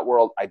involved in that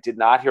world, I did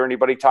not hear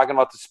anybody talking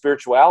about the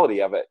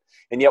spirituality of it.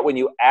 And yet when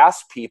you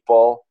ask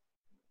people,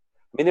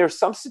 I mean, there's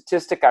some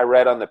statistic I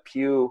read on the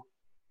Pew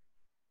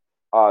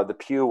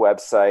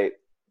website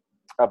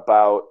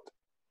about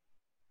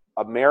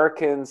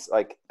Americans,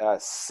 like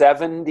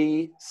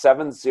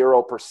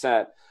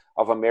 70%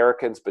 of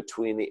Americans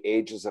between the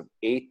ages of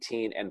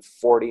 18 and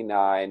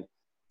 49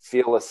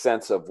 feel a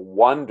sense of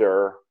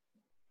wonder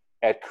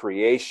at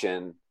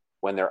creation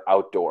when they're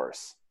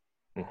outdoors.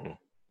 Mm-hmm.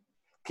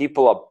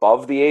 People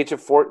above the age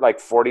of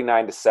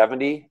 49 to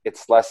 70,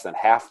 it's less than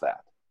half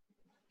that.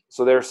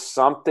 So there's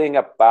something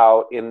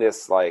about in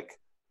this, like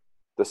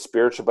the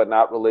spiritual but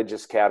not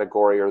religious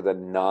category, or the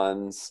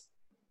nuns,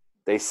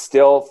 they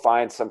still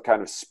find some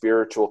kind of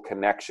spiritual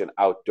connection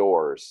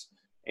outdoors.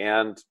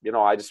 And,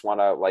 I just want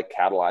to like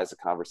catalyze a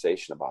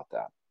conversation about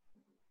that.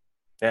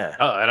 Yeah.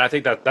 Oh, and I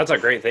think that's a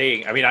great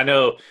thing. I mean, I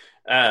know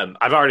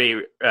I've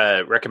already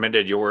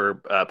recommended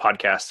your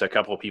podcast to a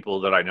couple of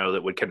people that I know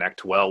that would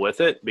connect well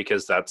with it,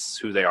 because that's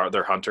who they are.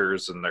 They're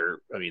hunters, and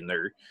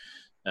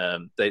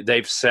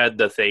they've said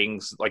the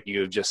things like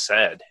you just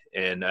said,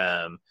 and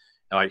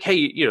like, hey,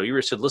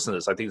 you should listen to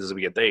this. I think this is a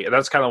good thing. And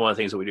that's kind of one of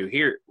the things that we do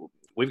here.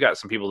 We've got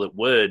some people that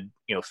would,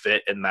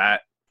 fit in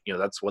that,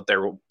 that's what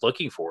they're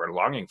looking for and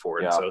longing for.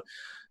 And so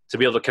to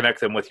be able to connect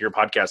them with your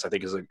podcast, I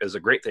think is a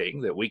great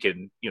thing that we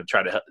can,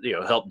 try to,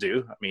 help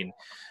do. I mean,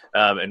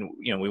 and,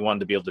 we wanted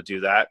to be able to do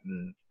that.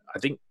 And I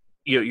think,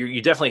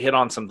 you definitely hit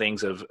on some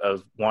things of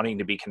wanting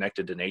to be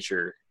connected to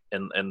nature,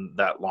 and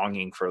that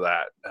longing for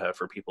that,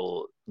 for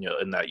people,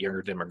 in that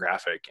younger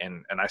demographic.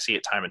 And I see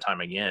it time and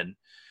time again.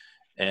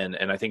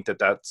 And I think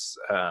that's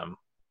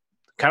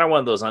kind of one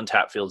of those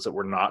untapped fields that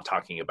we're not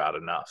talking about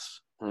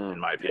enough, in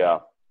my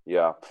opinion.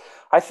 Yeah.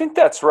 I think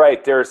that's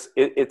right.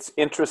 It's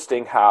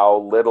interesting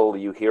how little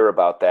you hear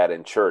about that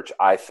in church.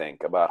 I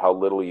think about how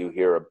little you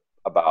hear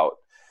about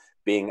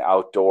being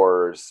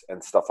outdoors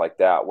and stuff like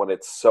that, when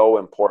it's so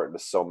important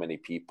to so many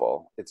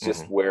people. It's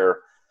just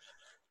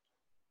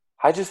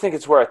I just think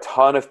it's where a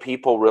ton of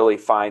people really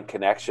find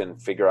connection,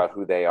 figure out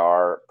who they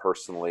are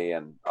personally.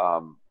 And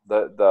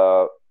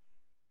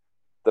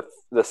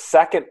the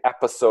second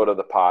episode of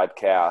the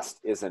podcast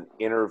is an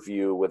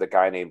interview with a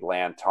guy named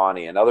Lan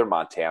Tawney, another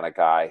Montana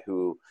guy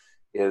who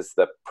is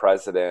the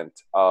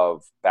president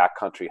of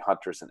Backcountry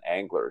Hunters and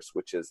Anglers,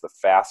 which is the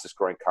fastest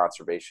growing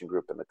conservation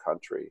group in the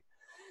country.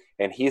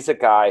 And he's a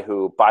guy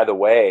who, by the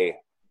way,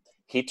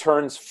 he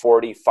turns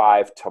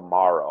 45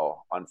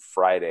 tomorrow on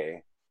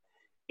Friday.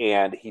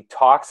 And he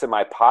talks in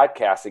my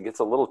podcast and gets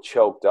a little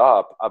choked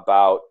up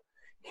about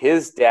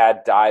his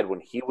dad died when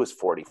he was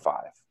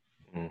 45.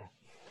 Mm.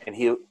 And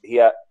he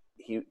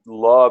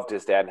loved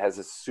his dad and has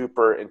a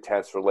super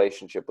intense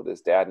relationship with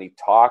his dad. And he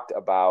talked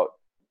about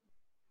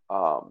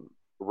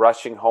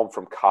rushing home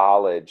from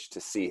college to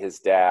see his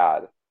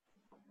dad,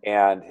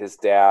 and his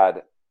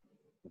dad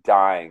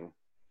dying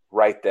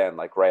right then,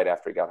 like right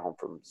after he got home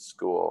from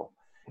school.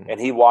 Mm-hmm. And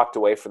he walked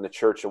away from the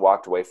church and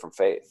walked away from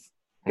faith,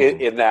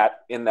 in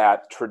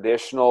that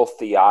traditional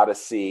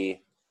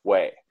theodicy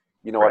way.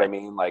 You know what I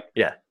mean? Like,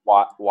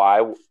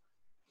 why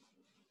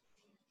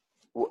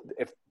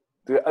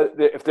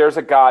if there's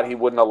a God, he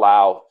wouldn't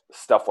allow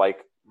stuff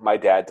like my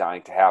dad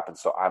dying to happen.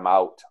 So I'm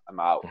out.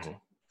 Mm-hmm.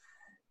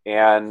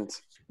 And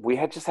we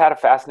had just had a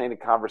fascinating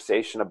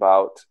conversation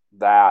about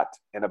that,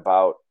 and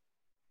about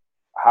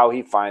how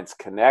he finds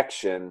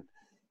connection,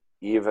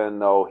 even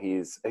though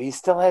he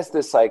still has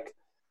this like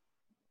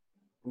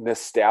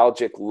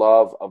nostalgic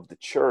love of the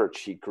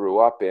church he grew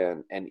up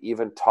in, and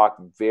even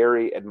talked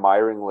very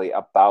admiringly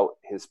about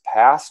his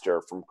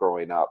pastor from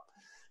growing up,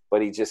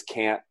 but he just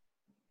can't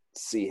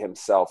see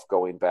himself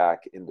going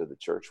back into the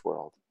church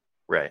world.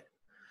 Right.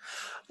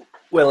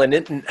 Well,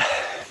 and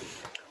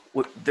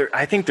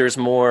I think there's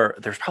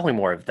probably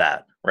more of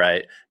that,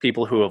 right?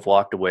 People who have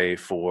walked away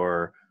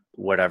for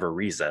whatever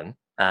reason,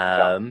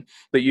 but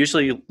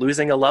usually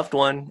losing a loved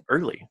one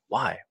early.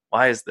 Why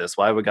is this?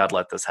 Why would God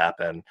let this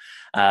happen?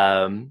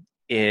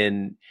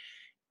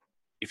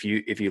 If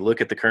you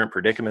look at the current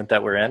predicament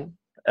that we're in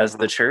as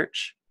the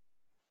church,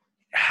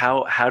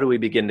 how do we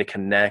begin to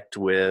connect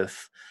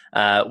with,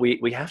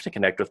 we have to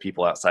connect with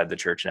people outside the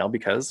church now,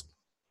 because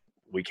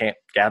we can't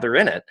gather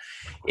in it.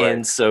 Right.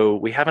 And so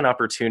we have an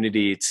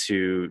opportunity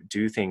to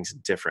do things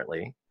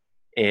differently.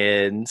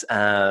 And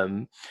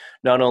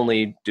not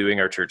only doing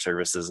our church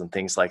services and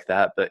things like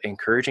that, but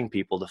encouraging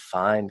people to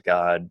find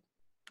God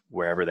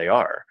wherever they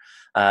are.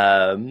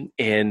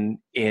 In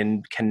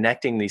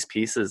connecting these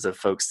pieces of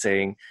folks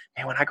saying,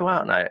 man, when I go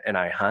out and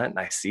I hunt and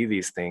I see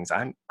these things,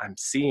 I'm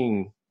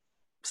seeing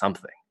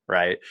something,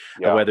 right?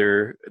 Yeah.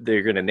 Whether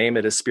they're going to name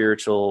it as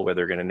spiritual, whether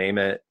they're going to name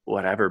it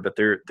whatever, but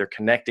they're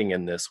connecting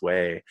in this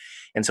way.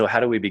 And so how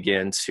do we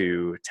begin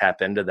to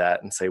tap into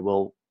that and say,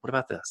 well, what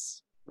about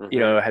this?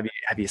 Mm-hmm.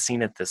 Have you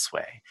seen it this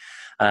way?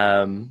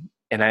 And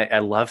I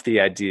love the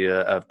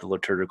idea of the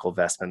liturgical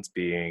vestments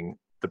being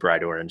the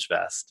bright orange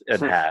vest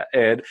and hat.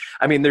 And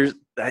I mean, there's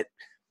that.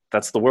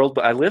 that's the world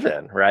I live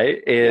in,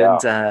 right?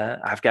 And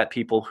I've got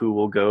people who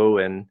will go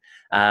and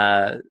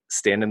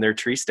stand in their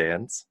tree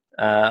stands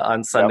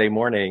on Sunday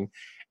morning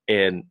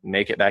and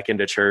make it back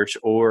into church,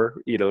 or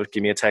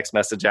give me a text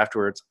message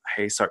afterwards.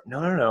 Hey, sorry,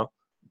 no.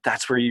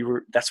 That's where you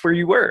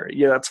were.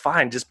 It's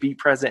fine. Just be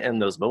present in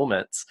those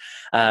moments,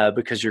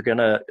 because you're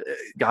gonna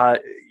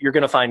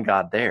find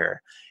God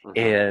there,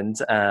 and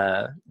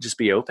just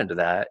be open to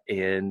that,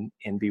 and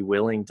be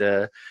willing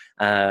to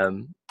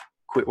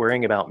quit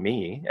worrying about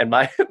me and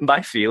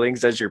my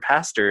feelings as your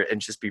pastor,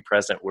 and just be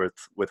present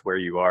with where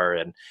you are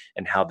and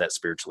how that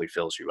spiritually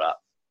fills you up.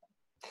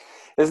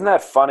 Isn't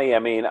that funny? I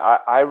mean,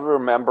 I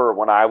remember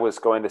when I was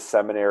going to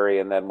seminary,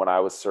 and then when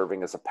I was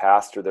serving as a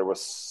pastor, there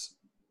was.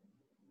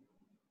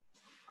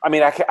 I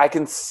mean, I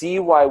can see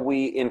why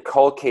we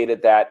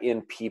inculcated that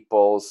in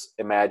people's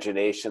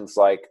imaginations,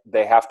 like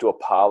they have to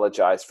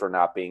apologize for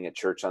not being at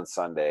church on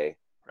Sunday.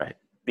 Right.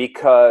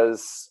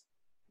 Because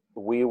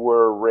we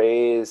were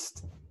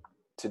raised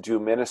to do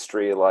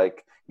ministry,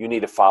 like you need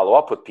to follow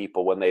up with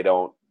people when they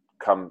don't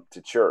come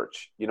to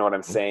church. You know what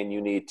I'm saying?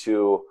 You need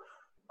to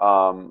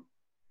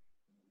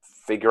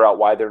figure out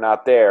why they're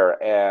not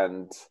there.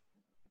 And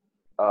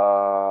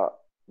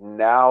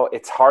now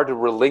it's hard to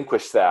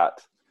relinquish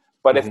that.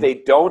 But if they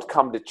don't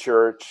come to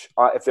church,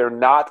 if they're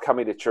not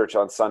coming to church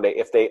on Sunday,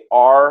 if they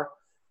are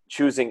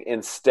choosing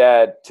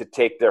instead to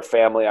take their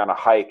family on a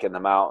hike in the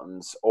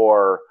mountains,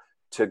 or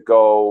to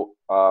go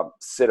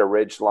sit a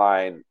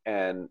ridgeline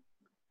and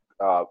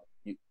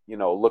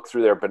look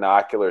through their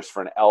binoculars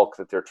for an elk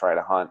that they're trying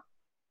to hunt,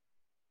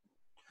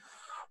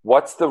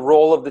 what's the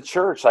role of the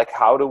church? Like,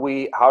 how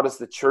does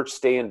the church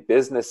stay in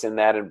business in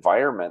that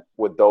environment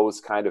with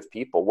those kind of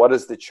people? What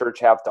does the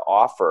church have to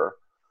offer?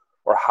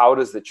 Or how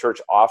does the church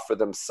offer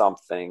them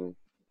something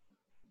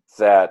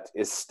that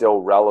is still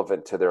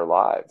relevant to their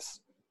lives?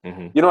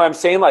 You know what I'm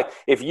saying? Like,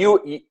 if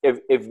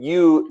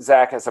you,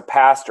 Zach, as a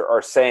pastor,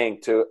 are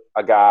saying to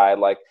a guy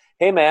like,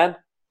 hey man,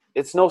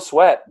 it's no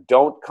sweat,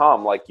 don't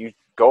come, like, you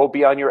go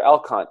be on your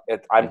elk hunt.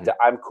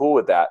 I'm cool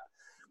with that.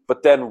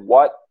 But then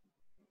what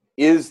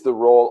is the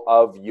role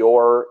of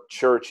your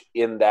church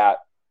in that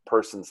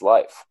person's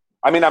life?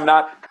 I mean,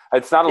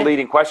 it's not a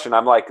leading question.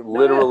 I'm like,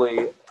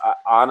 literally,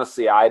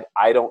 honestly, I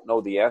don't know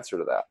the answer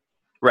to that.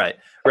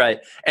 Right.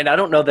 And I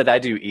don't know that I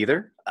do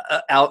either,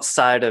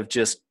 outside of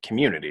just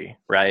community,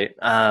 right?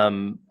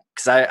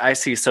 Because I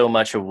see so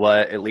much of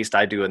what at least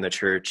I do in the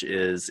church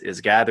is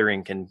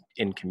gathering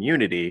in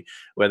community,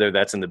 whether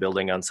that's in the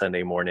building on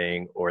Sunday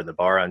morning, or the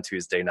bar on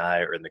Tuesday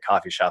night, or in the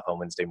coffee shop on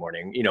Wednesday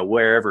morning,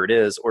 wherever it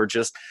is, or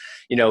just,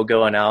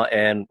 going out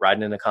and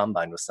riding in a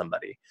combine with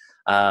somebody.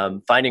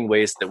 Finding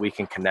ways that we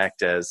can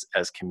connect as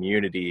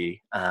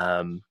community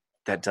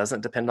that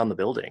doesn't depend on the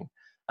building,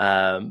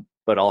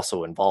 but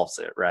also involves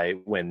it, right?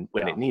 When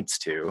it needs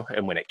to,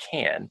 and when it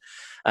can.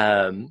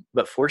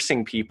 But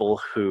forcing people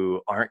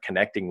who aren't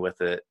connecting with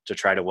it to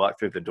try to walk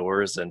through the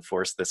doors and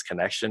force this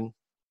connection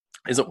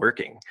isn't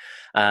working.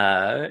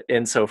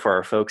 And so for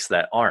our folks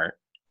that aren't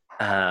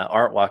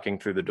walking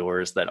through the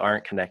doors, that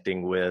aren't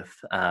connecting with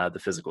the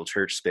physical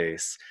church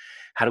space,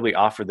 how do we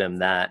offer them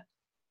that,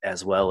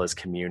 as well as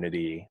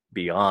community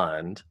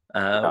beyond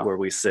where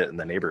we sit in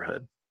the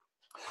neighborhood?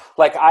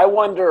 Like, I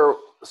wonder,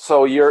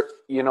 so you're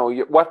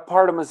what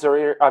part of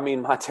Missouri,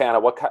 Montana,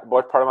 what part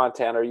of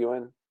Montana are you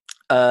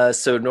in?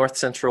 So North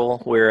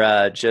Central,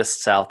 we're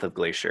just south of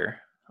Glacier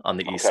on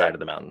the east side of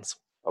the mountains.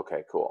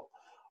 Okay, cool.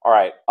 All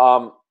right.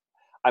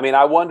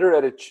 I wonder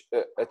at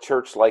a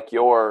church like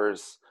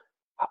yours,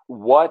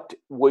 what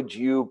would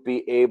you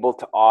be able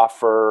to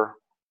offer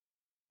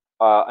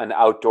an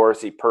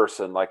outdoorsy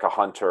person, like a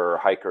hunter or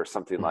hiker or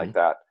something like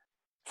that,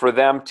 for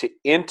them to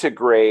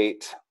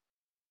integrate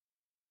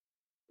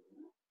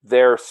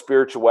their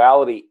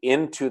spirituality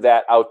into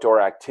that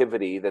outdoor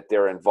activity that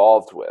they're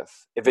involved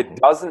with? If it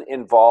doesn't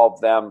involve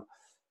them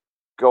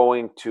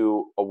going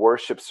to a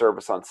worship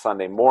service on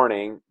Sunday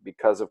morning,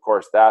 because of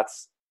course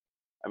that's,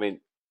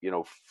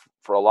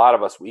 for a lot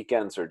of us,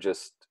 weekends are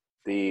just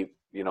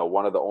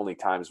one of the only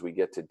times we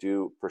get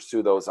to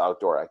pursue those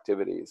outdoor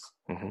activities.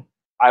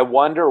 I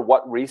wonder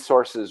what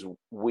resources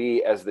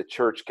we as the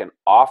church can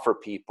offer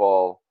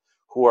people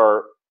who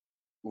are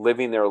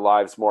living their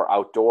lives more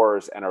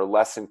outdoors and are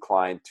less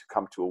inclined to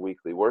come to a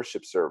weekly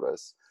worship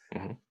service.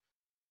 Maybe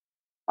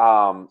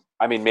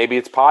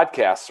it's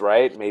podcasts,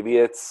 right? Maybe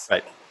it's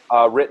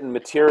written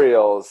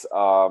materials.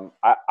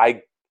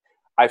 I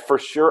for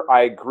sure,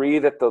 I agree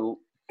that the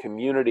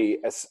community,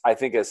 I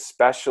think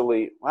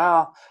especially,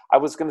 well, I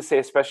was going to say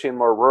especially in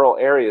more rural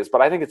areas,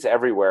 but I think it's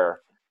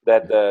everywhere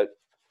that the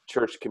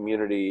church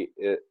community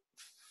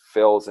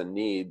fills a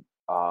need.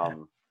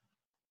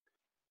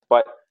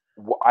 But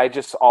I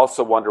just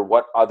also wonder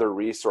what other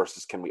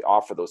resources can we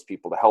offer those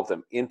people to help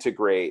them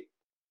integrate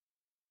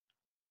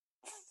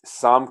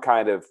some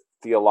kind of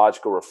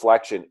theological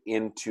reflection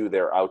into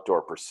their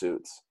outdoor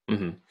pursuits.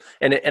 And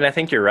I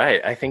think you're right.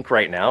 I think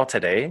right now,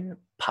 today,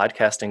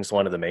 podcasting is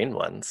one of the main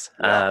ones,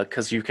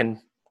 because you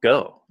can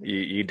go,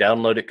 you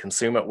download it,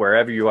 consume it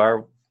wherever you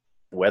are,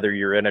 whether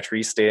you're in a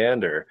tree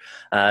stand or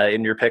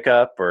in your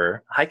pickup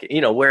or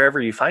hiking,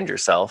 wherever you find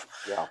yourself.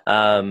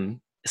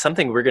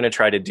 Something we're going to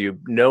try to do,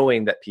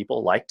 knowing that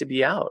people like to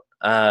be out.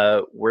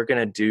 We're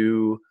going to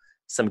do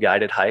some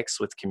guided hikes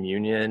with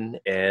communion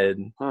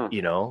and, a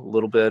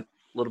little bit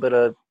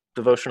of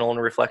devotional and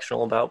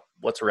reflectional about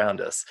what's around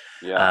us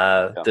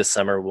this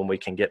summer when we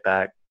can get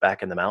back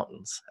in the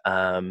mountains.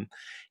 And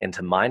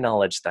to my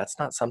knowledge, that's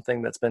not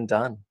something that's been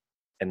done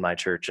in my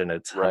church in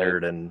its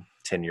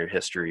 110-year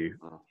history.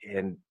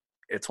 And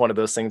it's one of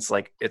those things,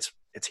 like it's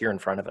here in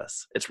front of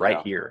us. It's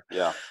right here.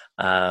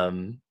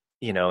 And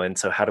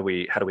so how do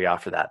we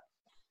offer that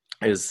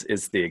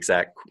is the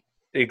exact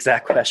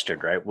question,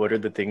 right? What are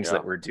the things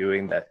that we're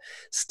doing that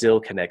still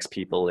connects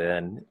people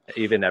in,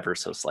 even ever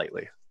so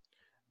slightly?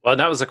 Well,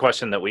 that was a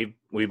question that we've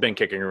been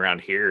kicking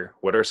around here.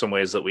 What are some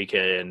ways that we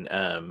can,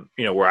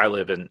 where I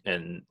live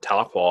in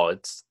Tahlequah,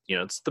 it's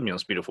the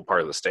most beautiful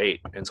part of the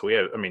state, and so we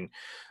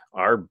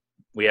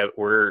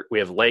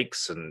have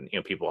lakes, and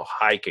people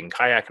hike and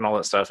kayak and all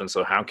that stuff, and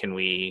so how can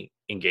we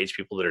engage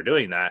people that are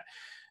doing that?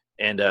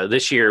 And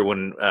this year,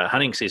 when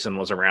hunting season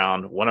was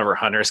around, one of our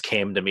hunters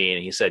came to me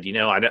and he said,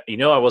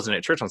 I wasn't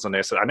at church on Sunday.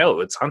 I said, I know,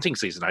 it's hunting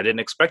season. I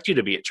didn't expect you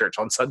to be at church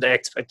on Sunday. I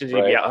expected you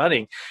to be out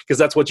hunting because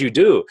that's what you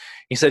do.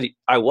 He said,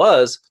 I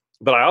was,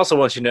 but I also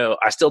want you to know,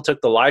 I still took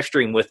the live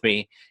stream with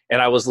me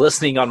and I was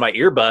listening on my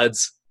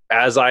earbuds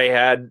as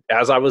I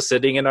was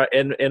sitting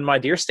in my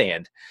deer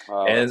stand.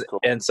 Oh, and cool.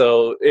 And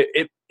so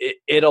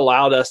it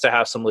allowed us to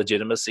have some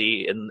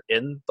legitimacy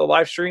in the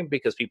live stream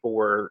because people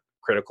were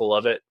critical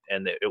of it,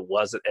 and it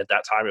wasn't at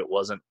that time, it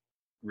wasn't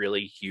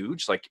really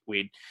huge. Like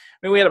we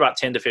had about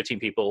 10 to 15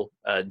 people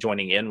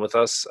joining in with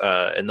us,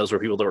 and those were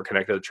people that were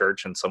connected to the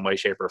church in some way,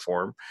 shape, or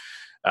form.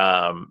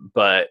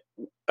 But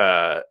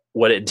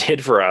what it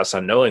did for us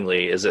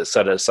unknowingly is it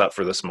set us up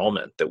for this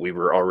moment that we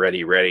were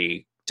already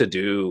ready to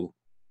do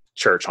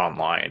church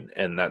online.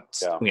 And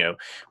that's,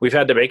 we've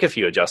had to make a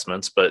few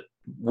adjustments, but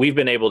we've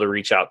been able to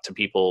reach out to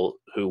people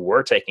who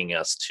were taking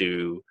us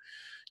to,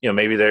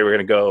 maybe they were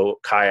going to go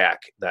kayak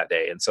that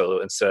day. And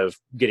so instead of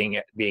being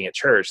at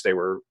church, they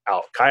were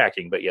out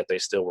kayaking, but yet they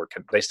still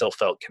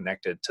felt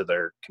connected to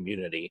their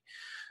community.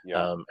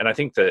 And I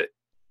think that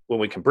when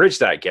we can bridge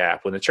that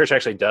gap, when the church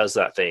actually does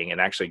that thing and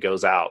actually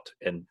goes out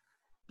and,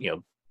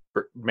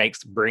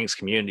 brings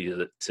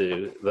community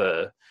to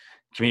the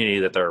community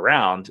that they're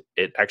around,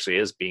 it actually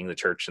is being the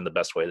church in the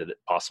best way that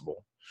it's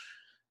possible.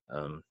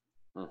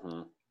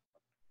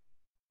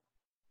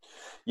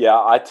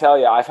 Yeah, I tell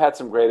you, I've had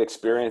some great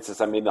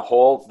experiences. I mean,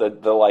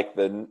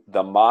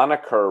 the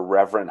moniker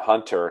Reverend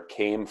Hunter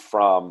came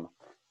from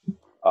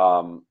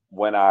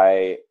when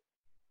I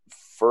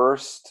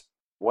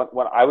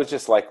was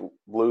just like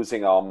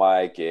losing all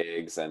my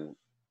gigs and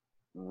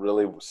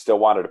really still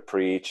wanted to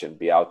preach and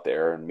be out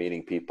there and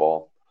meeting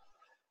people.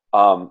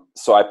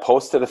 So I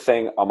posted a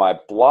thing on my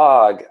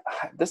blog.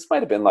 This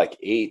might have been like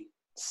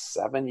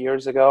 7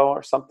 years ago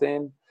or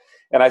something.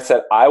 And I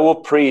said, I will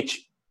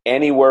preach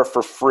anywhere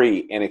for free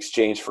in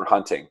exchange for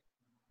hunting.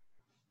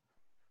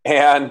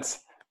 And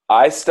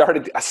I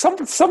started,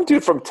 some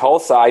dude from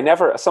Tulsa,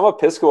 some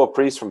Episcopal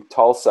priest from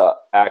Tulsa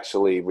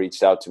actually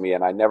reached out to me,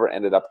 and I never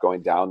ended up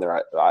going down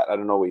there. I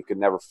don't know, we could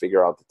never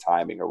figure out the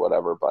timing or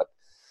whatever, but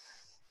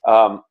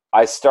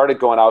I started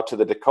going out to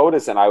the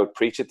Dakotas, and I would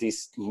preach at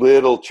these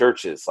little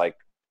churches, like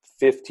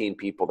 15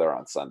 people there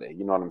on Sunday.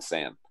 You know what I'm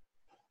saying?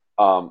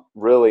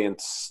 Really in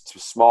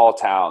small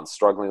towns,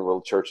 struggling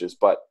little churches,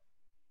 but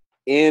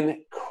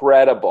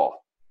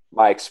incredible,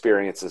 my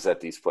experiences at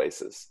these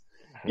places.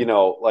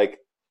 Like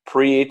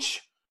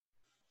preach,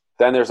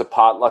 then there's a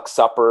potluck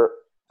supper,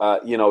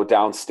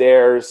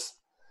 downstairs,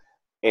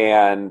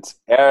 and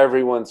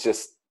everyone's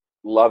just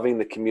loving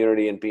the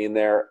community and being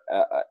there.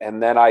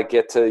 And then I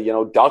get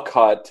to, duck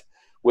hunt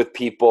with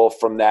people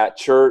from that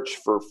church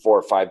for 4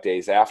 or 5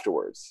 days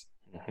afterwards.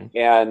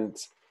 And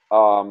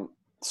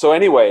so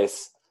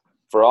anyways,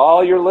 for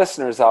all your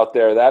listeners out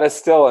there, that is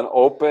still an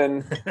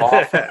open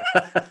offer,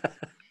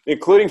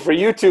 including for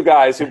you two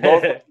guys who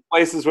both have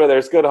places where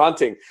there's good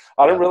hunting.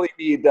 I don't really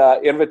need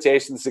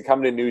invitations to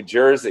come to New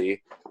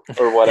Jersey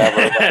or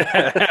whatever.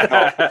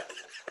 But,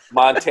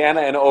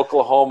 Montana and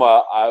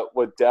Oklahoma, I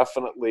would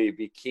definitely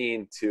be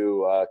keen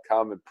to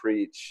come and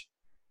preach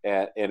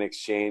in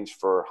exchange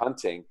for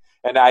hunting.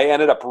 And I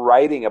ended up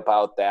writing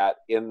about that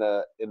in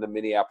the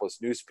Minneapolis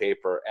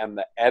newspaper, and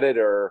the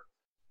editor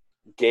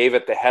gave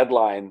it the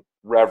headline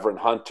Reverend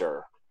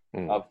Hunter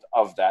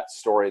of that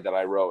story that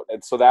I wrote.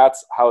 And so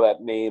that's how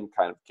that name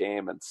kind of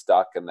came and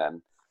stuck. And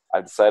then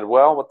I decided,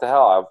 well, what the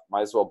hell? I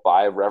might as well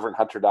buy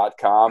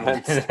reverendhunter.com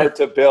and start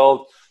to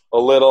build a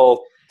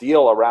little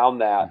deal around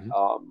that.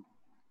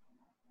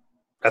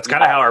 That's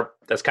kind of how our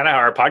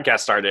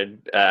podcast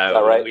started.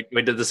 Right?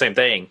 We did the same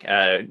thing.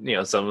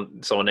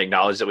 Someone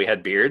acknowledged that we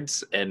had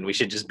beards and we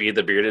should just be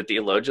the Bearded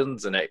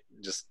Theologians, and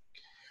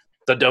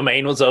the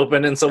domain was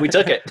open, and so we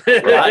took it.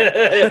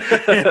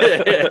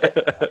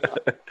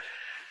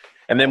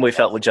 And then we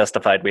felt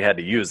justified we had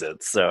to use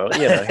it. So,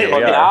 here we are.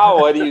 Now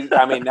what do you?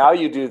 I mean, now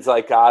you dudes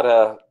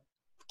gotta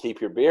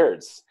keep your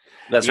beards.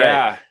 That's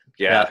right.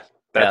 Yeah.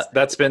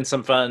 That's been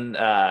some fun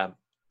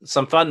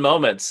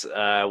moments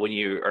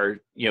when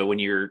when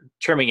you're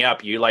trimming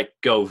up, you like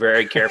go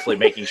very carefully,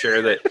 making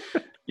sure that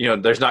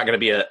there's not going to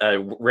be a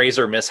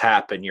razor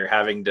mishap, and you're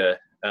having to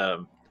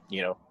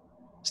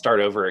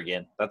start over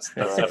again. That's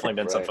definitely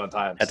been some fun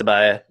times. Had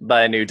to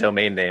buy a new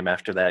domain name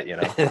after that,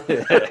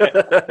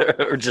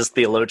 or just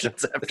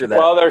theologians after that.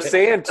 Well, they're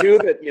saying too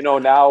that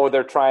now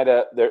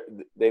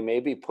they may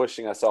be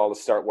pushing us all to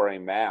start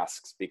wearing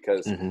masks,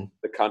 because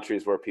the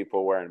countries where people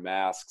are wearing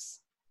masks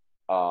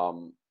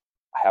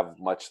have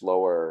much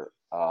lower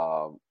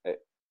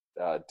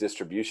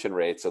distribution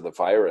rates of the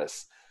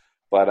virus.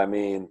 But I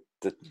mean,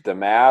 the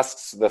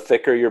masks, the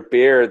thicker your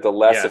beard, the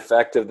less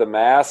effective the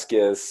mask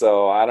is.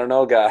 So I don't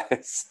know,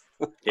 guys.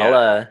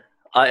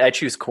 I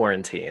choose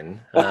quarantine.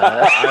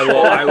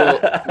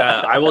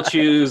 I will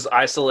choose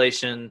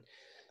isolation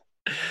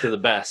to the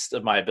best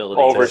of my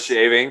ability. Over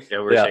shaving.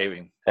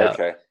 Shaving. Yeah.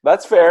 Okay,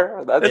 that's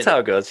fair. That's how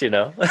it goes, Yeah,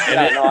 no,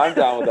 I'm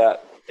down with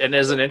that. And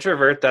as an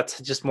introvert, that's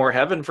just more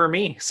heaven for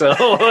me. So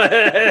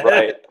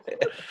right.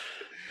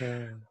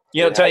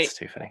 Tony,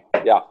 too funny.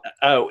 Yeah.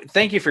 Oh,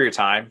 thank you for your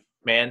time,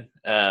 man.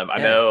 I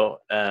know,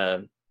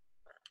 I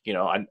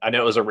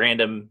know it was a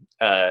random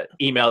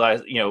email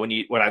that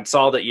when I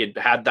saw that you'd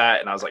had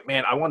that, and I was like,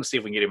 man, I want to see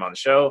if we can get him on the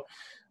show.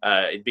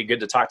 It'd be good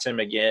to talk to him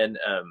again.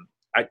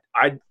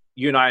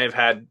 You and I have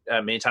had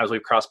many times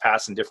we've crossed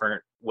paths in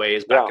different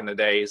ways back in the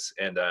days,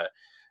 and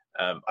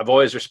I've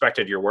always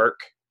respected your work.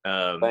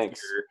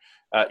 Thanks.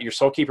 Your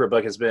Soul Keeper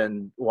book has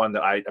been one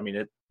that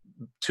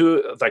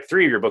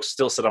three of your books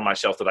still sit on my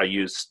shelf that I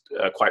use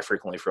quite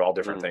frequently for all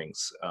different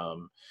things.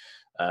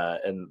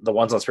 And the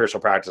ones on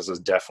spiritual practices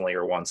definitely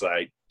are ones that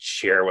I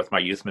share with my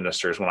youth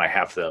ministers when I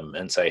have them,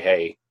 and say,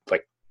 hey,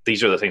 like,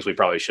 these are the things we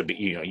probably should be,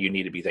 you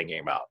need to be thinking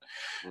about.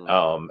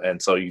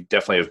 And so you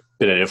definitely have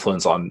been an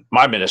influence on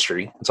my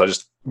ministry. And so I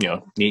just,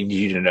 need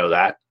you to know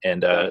that.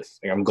 And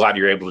I'm glad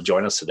you're able to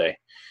join us today.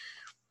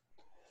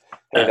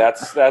 Hey,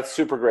 that's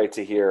super great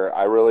to hear.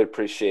 I really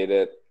appreciate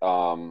it.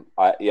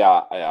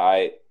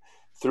 I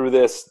through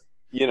this,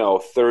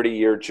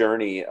 30-year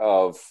journey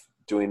of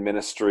doing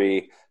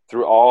ministry,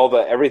 through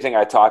everything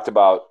I talked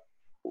about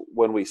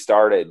when we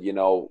started,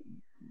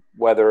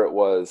 whether it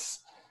was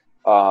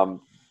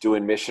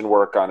doing mission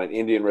work on an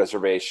Indian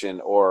reservation,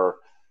 or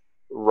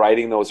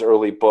writing those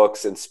early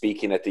books and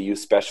speaking at the youth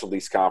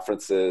specialties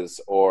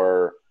conferences,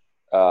 or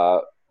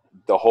the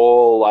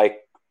whole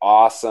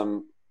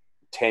awesome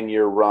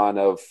 10-year run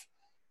of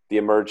the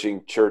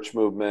emerging church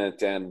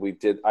movement. And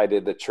I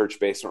did the Church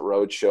Basement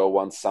Road show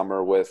one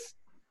summer with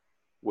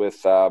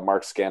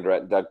Mark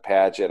Scandrett and Doug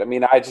Paget. I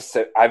mean,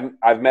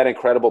 I've met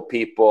incredible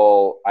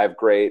people. I've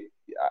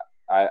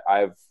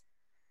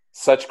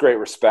such great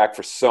respect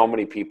for so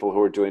many people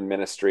who are doing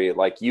ministry,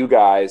 like you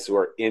guys who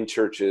are in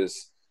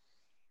churches,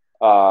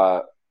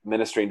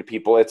 ministering to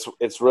people.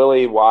 It's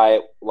really why,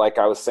 like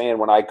I was saying,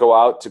 when I go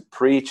out to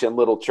preach in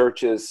little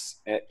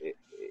churches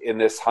in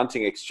this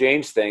hunting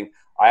exchange thing,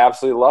 I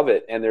absolutely love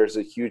it. And there's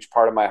a huge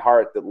part of my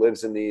heart that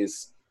lives in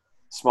these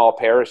small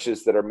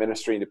parishes that are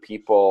ministering to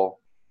people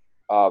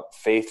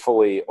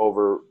faithfully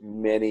over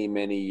many,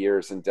 many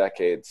years and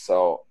decades.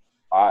 So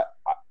I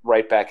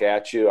right back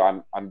at you.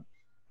 I'm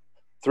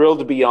thrilled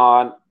to be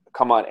on.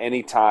 Come on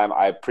anytime.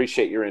 I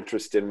appreciate your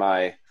interest in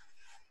my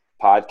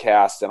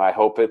podcast, and I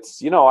hope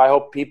I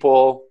hope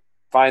people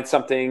find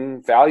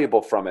something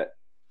valuable from it.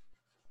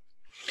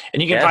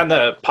 And you can find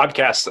the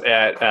podcast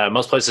at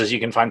most places you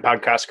can find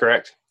podcasts,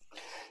 correct?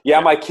 Yeah,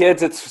 my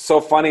kids, it's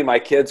so funny. My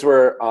kids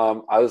were,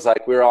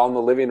 we were all in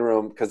the living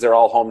room because they're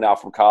all home now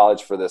from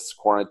college for this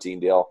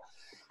quarantine deal.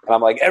 And I'm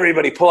like,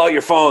 everybody pull out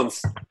your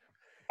phones.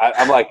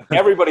 I'm like,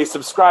 everybody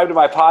subscribe to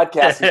my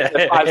podcast and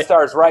get 5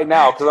 stars right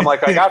now. Because I'm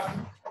like, I got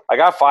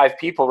 5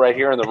 people right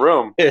here in the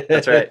room.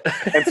 That's right.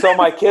 And so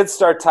my kids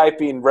start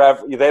typing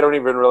they don't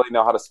even really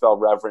know how to spell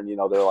Reverend.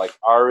 They're like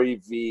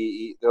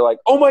REVE. They're like,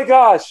 oh my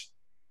gosh,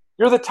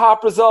 you're the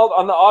top result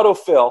on the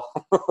autofill.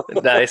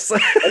 Nice.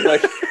 I'm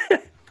like,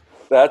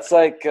 that's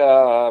like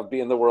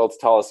being the world's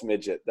tallest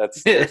midget. I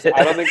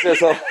don't think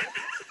there's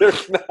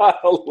not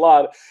a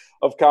lot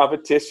of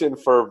competition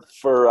for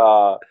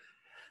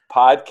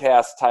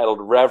podcasts titled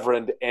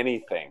Reverend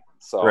anything.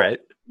 So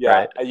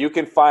you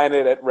can find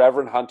it at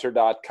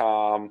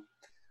reverendhunter.com.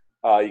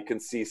 You can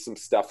see some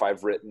stuff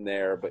I've written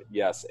there, but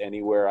yes,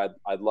 anywhere.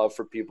 I'd love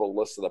for people to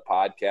listen to the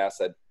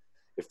podcast.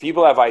 If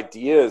people have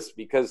ideas,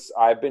 because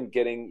I've been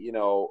getting,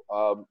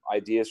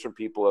 ideas from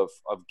people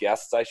of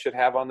guests I should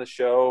have on the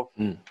show.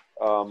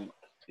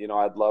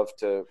 I'd love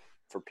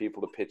for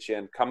people to pitch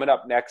in. Coming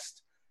up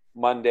next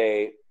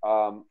Monday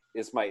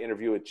is my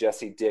interview with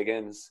Jessie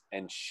Diggins,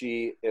 and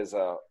she is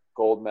a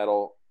gold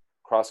medal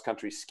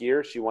cross-country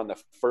skier. She won the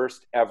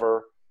first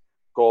ever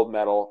gold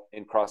medal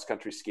in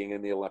cross-country skiing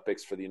in the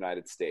Olympics for the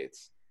United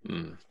States.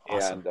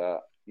 Awesome.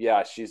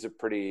 And she's a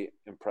pretty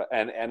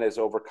and has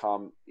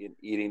overcome an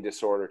eating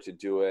disorder to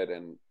do it,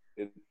 and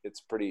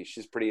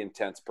she's a pretty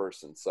intense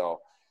person.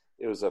 So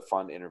it was a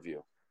fun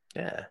interview.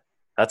 Yeah.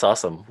 That's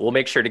awesome. We'll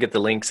make sure to get the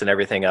links and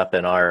everything up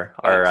in our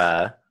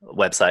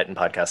website and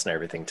podcast and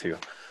everything too.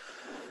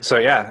 So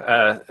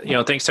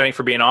thanks Tony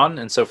for being on.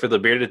 And so for the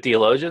Bearded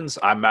Theologians,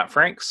 I'm Matt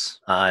Franks.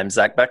 I'm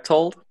Zach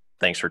Bechtold.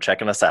 Thanks for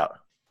checking us out.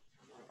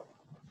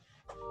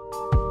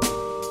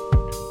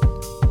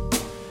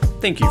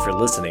 Thank you for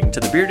listening to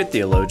the Bearded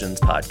Theologians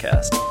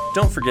podcast.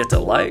 Don't forget to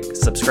like,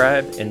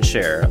 subscribe, and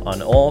share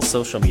on all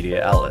social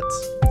media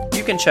outlets.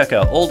 You can check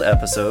out old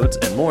episodes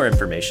and more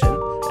information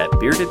at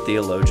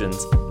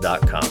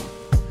beardedtheologians.com.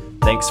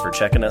 Thanks for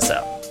checking us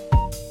out.